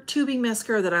other tubing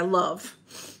mascara that I love?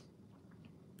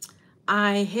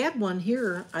 I had one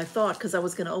here, I thought, because I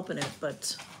was going to open it,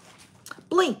 but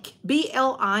Blink,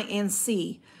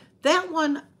 B-L-I-N-C. That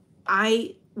one,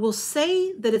 I will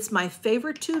say that it's my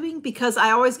favorite tubing because I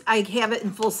have it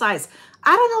in full size.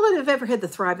 I don't know that I've ever had the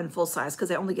Thrive in full size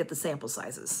because I only get the sample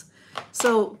sizes.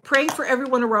 So praying for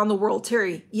everyone around the world.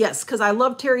 Terry, yes, because I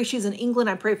love Terry. She's in England.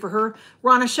 I pray for her.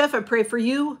 Rana Chef, I pray for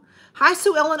you. Hi,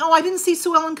 Sue Ellen. Oh, I didn't see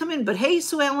Sue Ellen come in, but hey,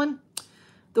 Sue Ellen.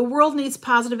 The world needs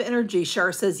positive energy,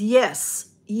 Shar says. Yes,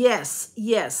 yes,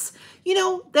 yes. You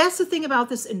know, that's the thing about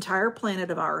this entire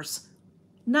planet of ours.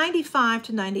 95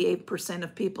 to 98%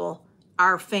 of people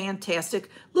are fantastic.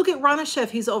 Look at Rana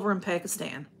Chef. He's over in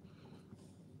Pakistan.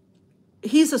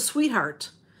 He's a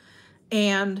sweetheart.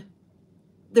 And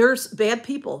there's bad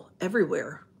people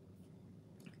everywhere.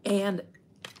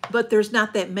 But there's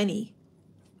not that many.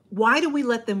 Why do we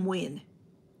let them win?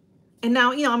 And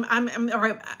now, you know, all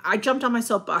right, I jumped on my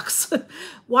soapbox.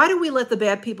 Why do we let the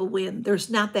bad people win? There's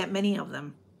not that many of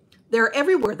them. They're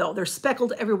everywhere, though. They're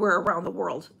speckled everywhere around the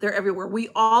world. They're everywhere. We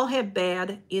all have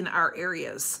bad in our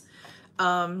areas.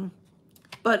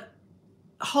 But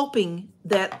hoping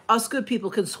that us good people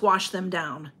can squash them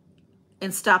down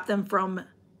and stop them from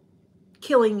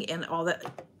killing and all that.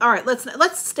 All right,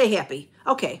 let's stay happy.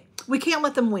 Okay, we can't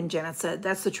let them win, Janet said.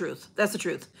 That's the truth. That's the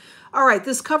truth. All right,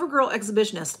 this CoverGirl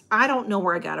Exhibitionist, I don't know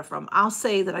where I got it from. I'll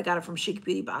say that I got it from Chic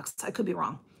Beauty Box. I could be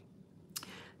wrong.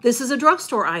 This is a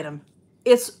drugstore item.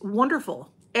 It's wonderful.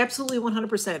 Absolutely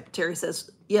 100%. Terry says,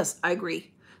 yes, I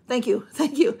agree. Thank you.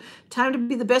 Thank you. Time to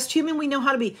be the best human we know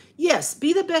how to be. Yes,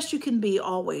 be the best you can be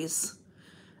always.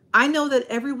 I know that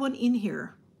everyone in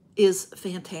here is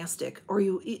fantastic. Or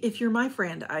if you're my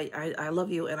friend, I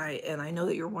love you, and I know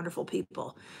that you're wonderful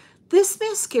people. This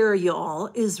mascara, y'all,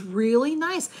 is really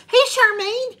nice. Hey,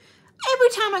 Charmaine. Every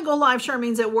time I go live,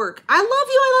 Charmaine's at work. I love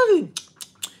you. I love you.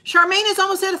 Charmaine is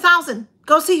almost at 1,000.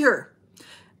 Go see her.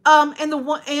 And the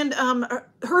one and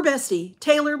her bestie,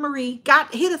 Taylor Marie,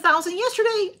 hit 1,000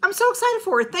 yesterday. I'm so excited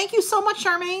for her. Thank you so much,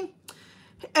 Charmaine.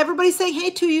 Everybody saying hey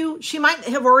to you. She might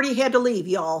have already had to leave,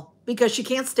 y'all, because she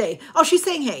can't stay. Oh, she's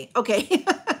saying hey. Okay.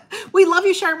 We love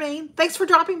you, Charmaine. Thanks for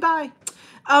dropping by.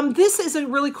 This is a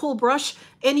really cool brush.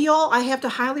 And y'all, I have to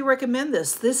highly recommend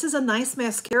this. This is a nice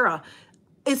mascara.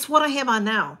 It's what I have on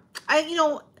now.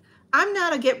 I'm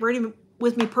not a get ready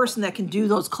with me person that can do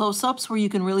those close-ups where you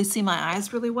can really see my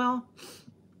eyes really well.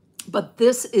 But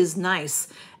this is nice.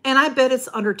 And I bet it's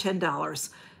under $10.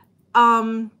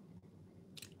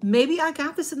 Maybe I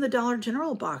got this in the Dollar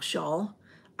General box, y'all.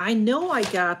 I know I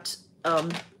got,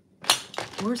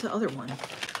 where's the other one?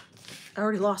 I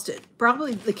already lost it.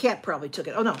 Probably, the cat probably took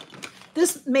it. Oh, no.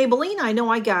 This Maybelline I know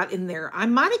I got in there. I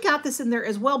might have got this in there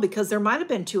as well because there might have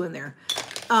been 2 in there.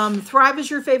 Thrive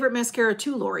is your favorite mascara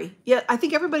too, Lori. Yeah, I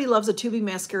think everybody loves a tubing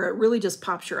mascara. It really just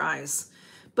pops your eyes.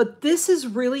 But this is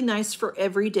really nice for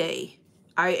every day.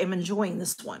 I am enjoying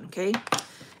this one, okay?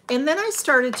 And then I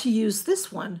started to use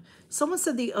this one. Someone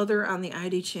said the other on the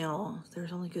ID channel,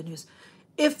 there's only good news.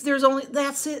 If there's only,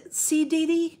 that's it. See, Dee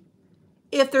Dee?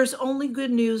 If there's only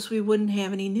good news, we wouldn't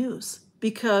have any news.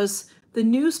 Because the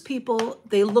news people,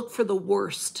 they look for the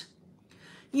worst.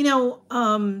 You know,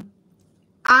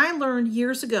 I learned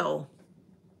years ago,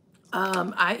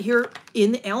 here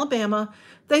in Alabama,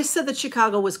 they said that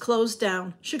Chicago was closed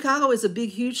down. Chicago is a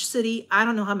big, huge city. I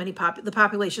don't know how many, the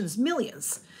population's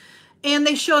millions. And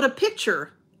they showed a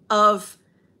picture of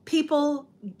people,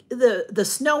 the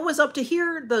snow was up to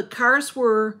here, the cars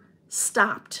were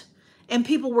stopped. And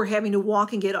people were having to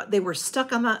walk and they were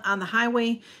stuck on the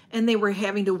highway, and they were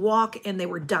having to walk, and they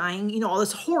were dying. You know, all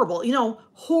this horrible,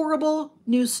 horrible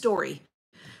news story.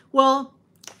 Well,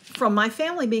 from my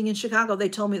family being in Chicago, they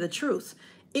told me the truth.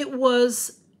 It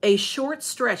was a short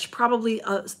stretch, probably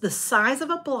the size of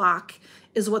a block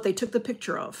is what they took the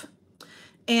picture of.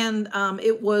 And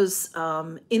it was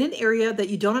in an area that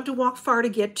you don't have to walk far to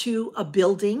get to a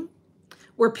building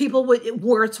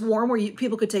where it's warm, where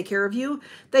people could take care of you.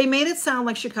 They made it sound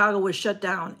like Chicago was shut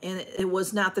down, and it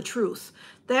was not the truth.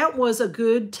 That was a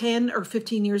good 10 or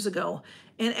 15 years ago.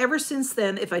 And ever since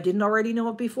then, if I didn't already know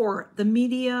it before, the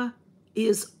media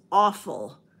is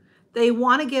awful. They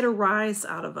want to get a rise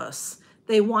out of us.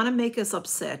 They want to make us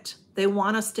upset. They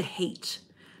want us to hate.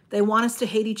 They want us to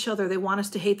hate each other. They want us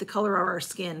to hate the color of our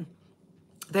skin.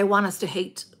 They want us to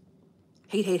hate.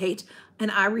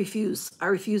 And I refuse. I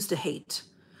refuse to hate.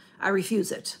 I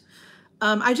refuse it.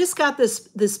 I just got this,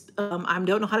 I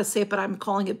don't know how to say it, but I'm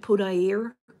calling it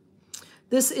Poudre.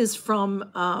 This is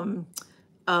from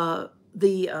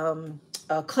the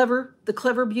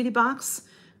Clever Beauty Box.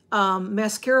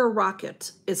 Mascara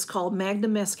Rocket. It's called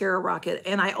Magnum Mascara Rocket.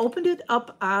 And I opened it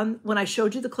up when I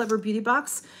showed you the Clever Beauty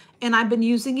Box, and I've been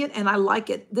using it and I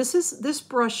like it. This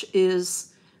brush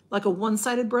is like a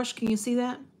one-sided brush. Can you see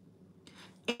that?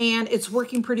 And it's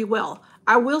working pretty well.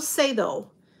 I will say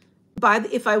though,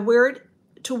 if I wear it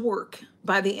to work,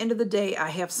 by the end of the day, I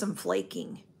have some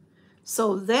flaking.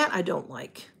 So that I don't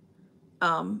like.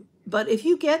 But if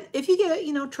you get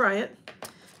it, try it.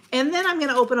 And then I'm going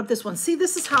to open up this one. See,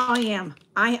 this is how I am.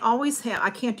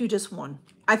 I can't do just one.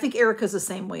 I think Erica's the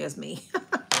same way as me.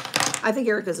 I think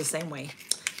Erica's the same way.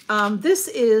 This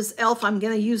is e.l.f. I'm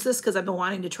going to use this because I've been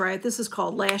wanting to try it. This is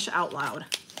called Lash Out Loud.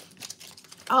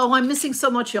 Oh, I'm missing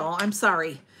so much, y'all. I'm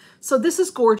sorry. So this is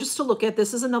gorgeous to look at.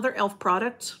 This is another e.l.f.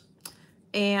 product.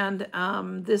 And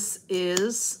this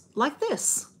is like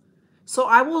this. So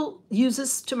I will use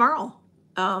this tomorrow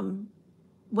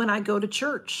when I go to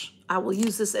church. I will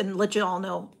use this and let you all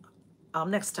know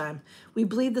next time. We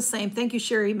bleed the same. Thank you,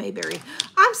 Sherry Mayberry.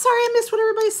 I'm sorry I missed what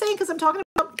everybody's saying because I'm talking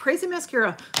about crazy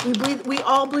mascara. We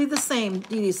all bleed the same.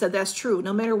 Dee Dee said that's true.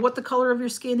 No matter what the color of your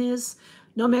skin is,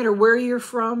 no matter where you're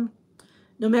from,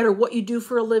 no matter what you do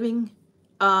for a living.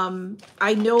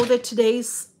 I know that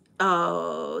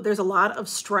there's a lot of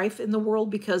strife in the world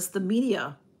because the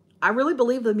media, I really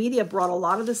believe the media brought a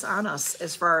lot of this on us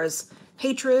as far as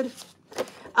hatred.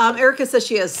 Erica says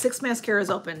she has 6 mascaras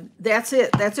open. That's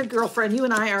it. That's it, girlfriend. You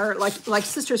and I are like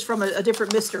sisters from a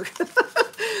different mister.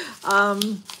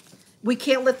 We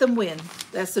can't let them win.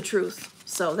 That's the truth.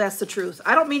 So that's the truth.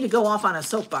 I don't mean to go off on a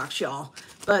soapbox, y'all,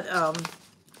 but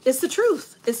it's the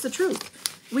truth. It's the truth.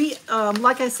 We,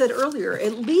 like I said earlier,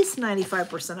 at least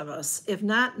 95% of us, if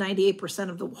not 98%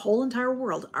 of the whole entire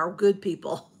world, are good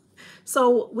people.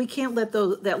 So we can't let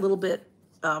that little bit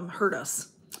hurt us.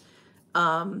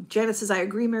 Janet says, I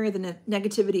agree, Mary, the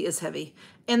negativity is heavy.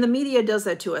 And the media does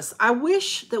that to us. I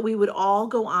wish that we would all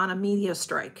go on a media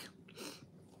strike.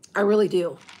 I really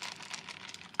do.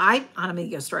 On a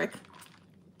media strike.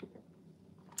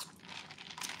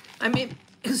 I made,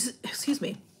 excuse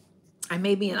me, I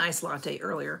made me an iced latte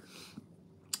earlier.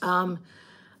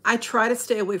 I try to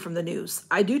stay away from the news.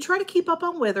 I do try to keep up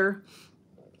on weather.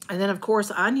 And then, of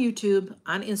course, on YouTube,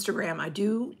 on Instagram, I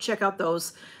do check out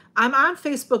those. I'm on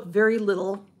Facebook very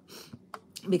little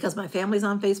because my family's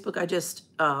on Facebook. I just,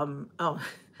 oh,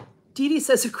 Dee Dee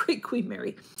says a great Queen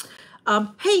Mary.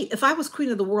 Hey, if I was queen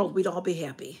of the world, we'd all be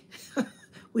happy.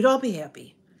 We'd all be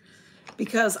happy.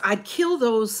 Because I'd kill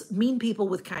those mean people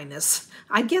with kindness.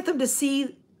 I'd get them to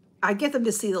see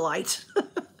the light.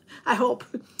 I hope.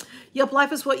 Yep,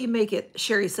 life is what you make it,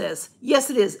 Sherry says. Yes,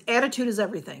 it is. Attitude is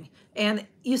everything. And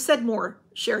you said more,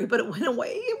 Sherry, but it went away.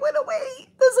 It went away.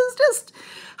 This is just,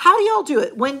 how do y'all do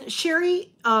it? When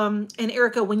Sherry and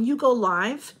Erica, when you go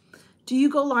live, do you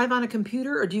go live on a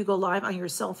computer or do you go live on your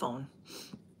cell phone?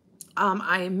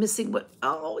 I am missing what,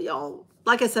 oh, y'all.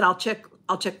 Like I said, I'll check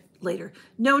later.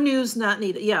 No news, not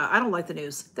needed. Yeah, I don't like the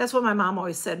news. That's what my mom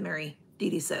always said, Mary Dee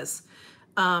Dee says.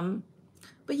 But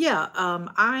yeah,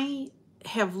 I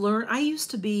have learned, I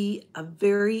used to be a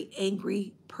very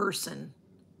angry person.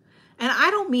 And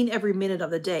I don't mean every minute of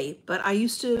the day, but I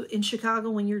used to, in Chicago,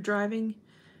 when you're driving,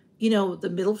 you know, the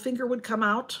middle finger would come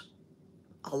out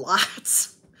a lot.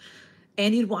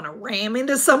 And you'd want to ram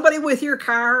into somebody with your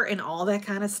car and all that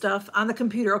kind of stuff on the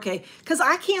computer. Okay, because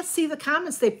I can't see the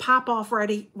comments. They pop off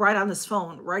right on this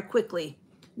phone, right quickly.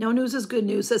 No news is good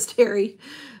news, says Terry.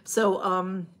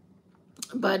 So,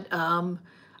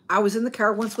 I was in the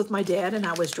car once with my dad and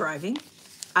I was driving.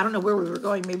 I don't know where we were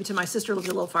going. Maybe to my sister lived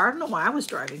a little far. I don't know why I was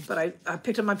driving, but I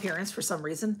picked up my parents for some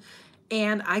reason.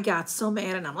 And I got so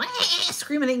mad and I'm like,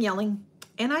 screaming and yelling.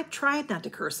 And I tried not to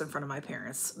curse in front of my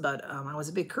parents, but I was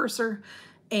a big cursor.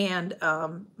 And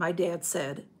my dad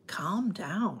said, calm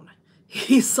down.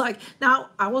 He's like,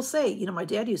 now I will say, you know, my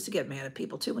dad used to get mad at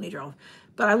people too when he drove.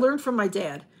 But I learned from my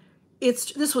dad,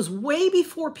 this was way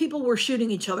before people were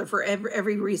shooting each other for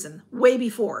every reason. Way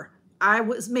before. I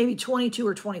was maybe 22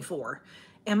 or 24.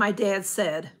 And my dad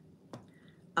said,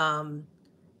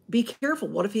 be careful.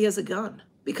 What if he has a gun?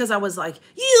 Because I was like,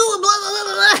 you, blah, blah,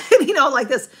 blah, blah, you know, like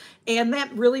this. And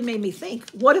that really made me think,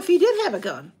 what if he did have a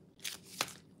gun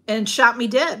and shot me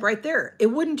dead right there? It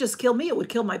wouldn't just kill me. It would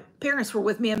kill my parents who were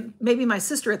with me and maybe my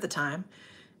sister at the time.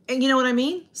 And you know what I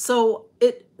mean? So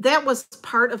that was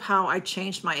part of how I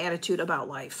changed my attitude about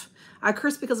life. I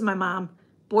cursed because of my mom.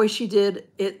 Boy, she did.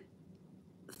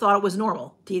 Thought it was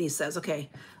normal, Dee Dee says. Okay.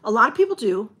 A lot of people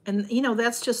do. And, you know,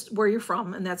 that's just where you're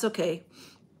from, and that's okay.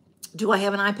 Do I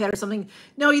have an iPad or something?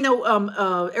 No, you know,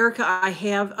 Erica, I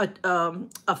have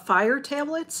a Fire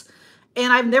tablet,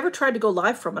 and I've never tried to go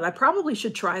live from it. I probably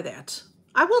should try that.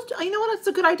 I will. You know what? It's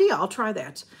a good idea. I'll try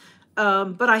that.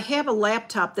 But I have a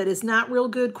laptop that is not real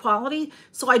good quality,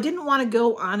 so I didn't want to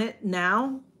go on it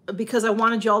now because I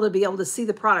wanted y'all to be able to see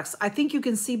the products. I think you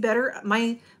can see better.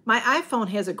 My iPhone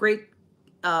has a great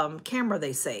camera,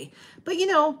 they say. But, you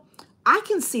know, I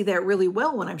can see that really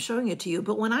well when I'm showing it to you.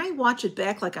 But when I watch it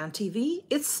back like on TV,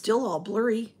 it's still all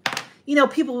blurry. You know,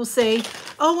 people will say,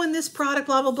 oh, and this product,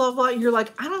 blah, blah, blah, blah. And you're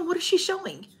like, I don't know, what is she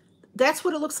showing? That's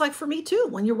what it looks like for me, too,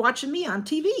 when you're watching me on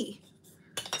TV.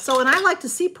 So, and I like to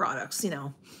see products, you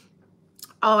know.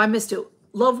 Oh, I missed it.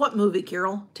 Love what movie,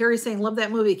 Carol? Terry's saying, love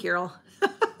that movie, Carol.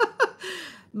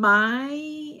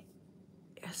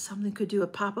 Something could do a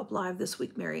pop-up live this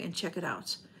week, Mary, and check it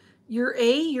out. You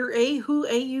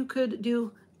could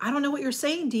do, I don't know what you're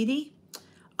saying, Dee Dee.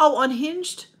 Oh,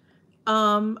 Unhinged?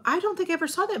 I don't think I ever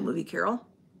saw that movie, Carol.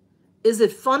 Is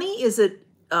it funny? Is it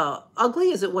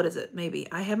ugly? Is it, what is it?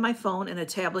 Maybe. I have my phone and a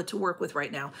tablet to work with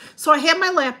right now. So I have my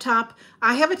laptop.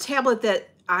 I have a tablet that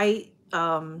I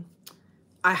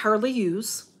hardly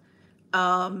use.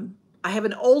 I have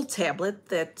an old tablet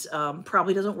that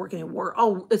probably doesn't work anymore.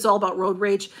 Oh, it's all about road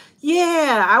rage.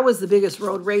 Yeah, I was the biggest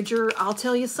road rager. I'll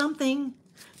tell you something.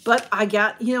 But I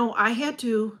got, you know, I had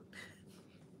to,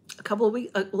 a couple of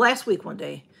weeks, last week one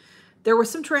day, there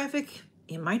was some traffic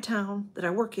in my town that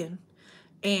I work in,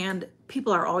 and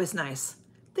people are always nice.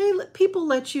 People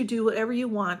let you do whatever you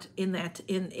want in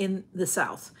the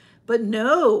South. But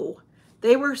no,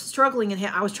 they were struggling, and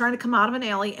I was trying to come out of an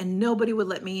alley, and nobody would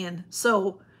let me in.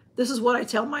 So this is what I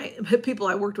tell my people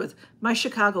I worked with. My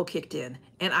Chicago kicked in,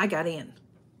 and I got in.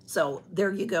 So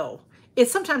there you go.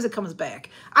 Sometimes it comes back.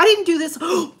 I didn't do this.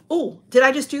 Oh, did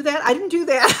I just do that? I didn't do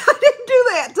that. I didn't do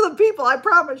that to the people. I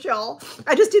promise y'all.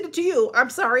 I just did it to you. I'm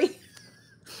sorry.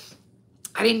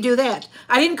 I didn't do that.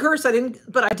 I didn't curse.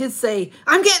 But I did say,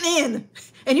 I'm getting in,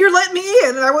 and you're letting me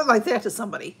in. And I went like that to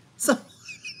somebody. So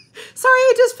sorry.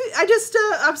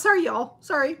 I'm sorry, y'all.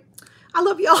 Sorry. I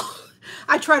love y'all.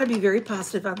 I try to be very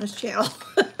positive on this channel.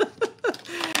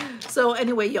 So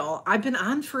anyway, y'all, I've been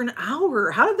on for an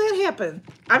hour. How did that happen?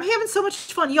 I'm having so much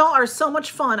fun. Y'all are so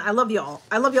much fun. I love y'all.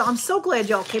 I love y'all. I'm so glad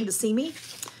y'all came to see me,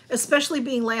 especially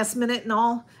being last minute and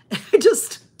all.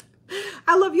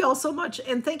 I love y'all so much.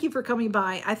 And thank you for coming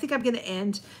by. I think I'm going to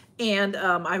end. And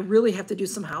I really have to do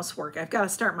some housework. I've got to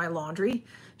start my laundry.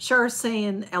 Char's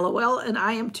saying LOL, and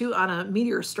I am too on a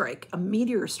meteor strike. A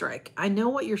meteor strike. I know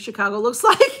what your Chicago looks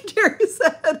like, Jerry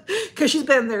said, because she's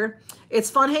been there.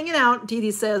 It's fun hanging out. Dee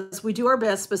Dee says, we do our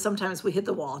best, but sometimes we hit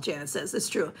the wall. Janet says, it's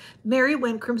true. Mary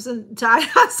went crimson tide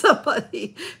on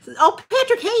somebody. Oh,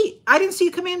 Patrick, hey, I didn't see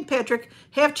you come in, Patrick.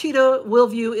 Half Cheetah Will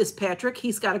View is Patrick.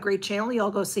 He's got a great channel.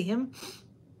 Y'all go see him.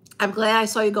 I'm glad I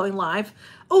saw you going live.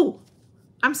 Oh,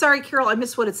 I'm sorry, Carol, I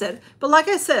missed what it said. But like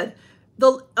I said,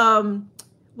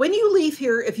 when you leave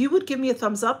here, if you would give me a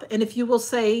thumbs up, and if you will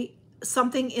say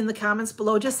something in the comments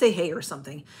below, just say hey or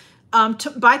something.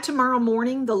 By tomorrow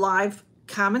morning, the live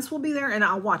comments will be there, and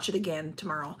I'll watch it again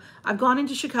tomorrow. I've gone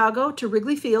into Chicago to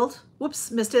Wrigley Field. Whoops,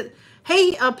 missed it.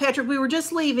 Hey, Patrick, we were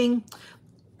just leaving.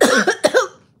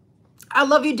 I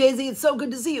love you, Daisy. It's so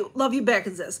good to see you. Love you back,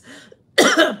 it says.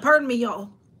 Pardon me, y'all.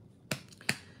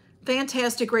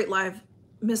 Fantastic, great live.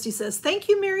 Misty says, thank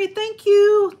you, Mary. Thank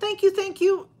you. Thank you, thank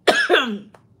you.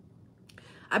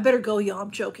 I better go, y'all.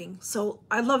 I'm joking. So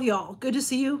I love y'all. Good to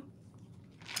see you.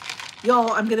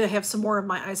 Y'all, I'm going to have some more of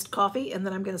my iced coffee, and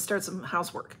then I'm going to start some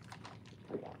housework.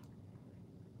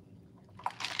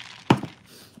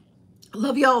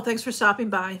 Love y'all. Thanks for stopping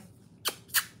by.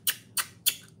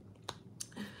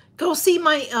 Go see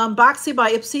my Boxy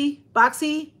by Ipsy.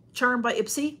 Boxycharm by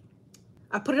Ipsy.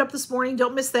 I put it up this morning.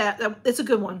 Don't miss that. It's a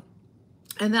good one.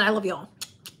 And then I love y'all.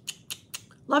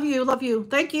 Love you. Love you.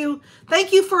 Thank you.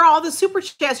 Thank you for all the super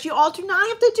chats. You all do not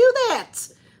have to do that.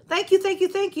 Thank you. Thank you.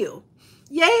 Thank you.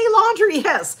 Yay, laundry,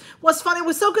 yes. What's funny, it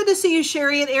was so good to see you,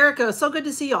 Sherry and Erica. So good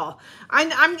to see y'all. I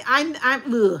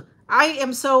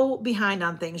am so behind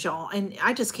on things, y'all, and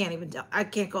I just can't even, I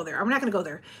can't go there. I'm not going to go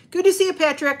there. Good to see you,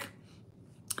 Patrick.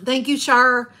 Thank you,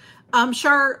 Char.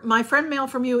 Char, my friend mail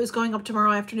from you is going up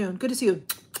tomorrow afternoon. Good to see you.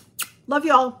 Love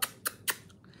y'all.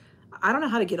 I don't know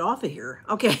how to get off of here.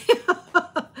 Okay.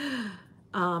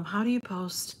 How do you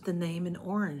post the name in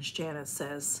orange, Janet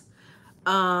says.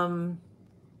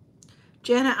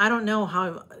 Janet, I don't know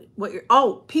what you're,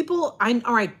 people,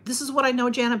 all right, this is what I know,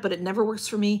 Janet, but it never works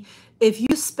for me. If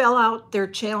you spell out their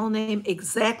channel name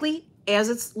exactly as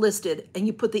it's listed, and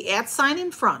you put the @ sign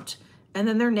in front, and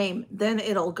then their name, then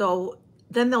it'll go,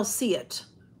 then they'll see it.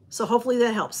 So hopefully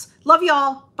that helps. Love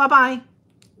y'all. Bye-bye.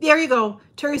 There you go.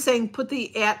 Terry's saying put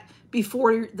the @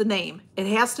 before the name. It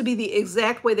has to be the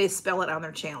exact way they spell it on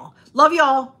their channel. Love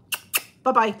y'all.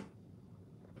 Bye-bye.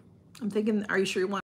 I'm thinking, are you sure you want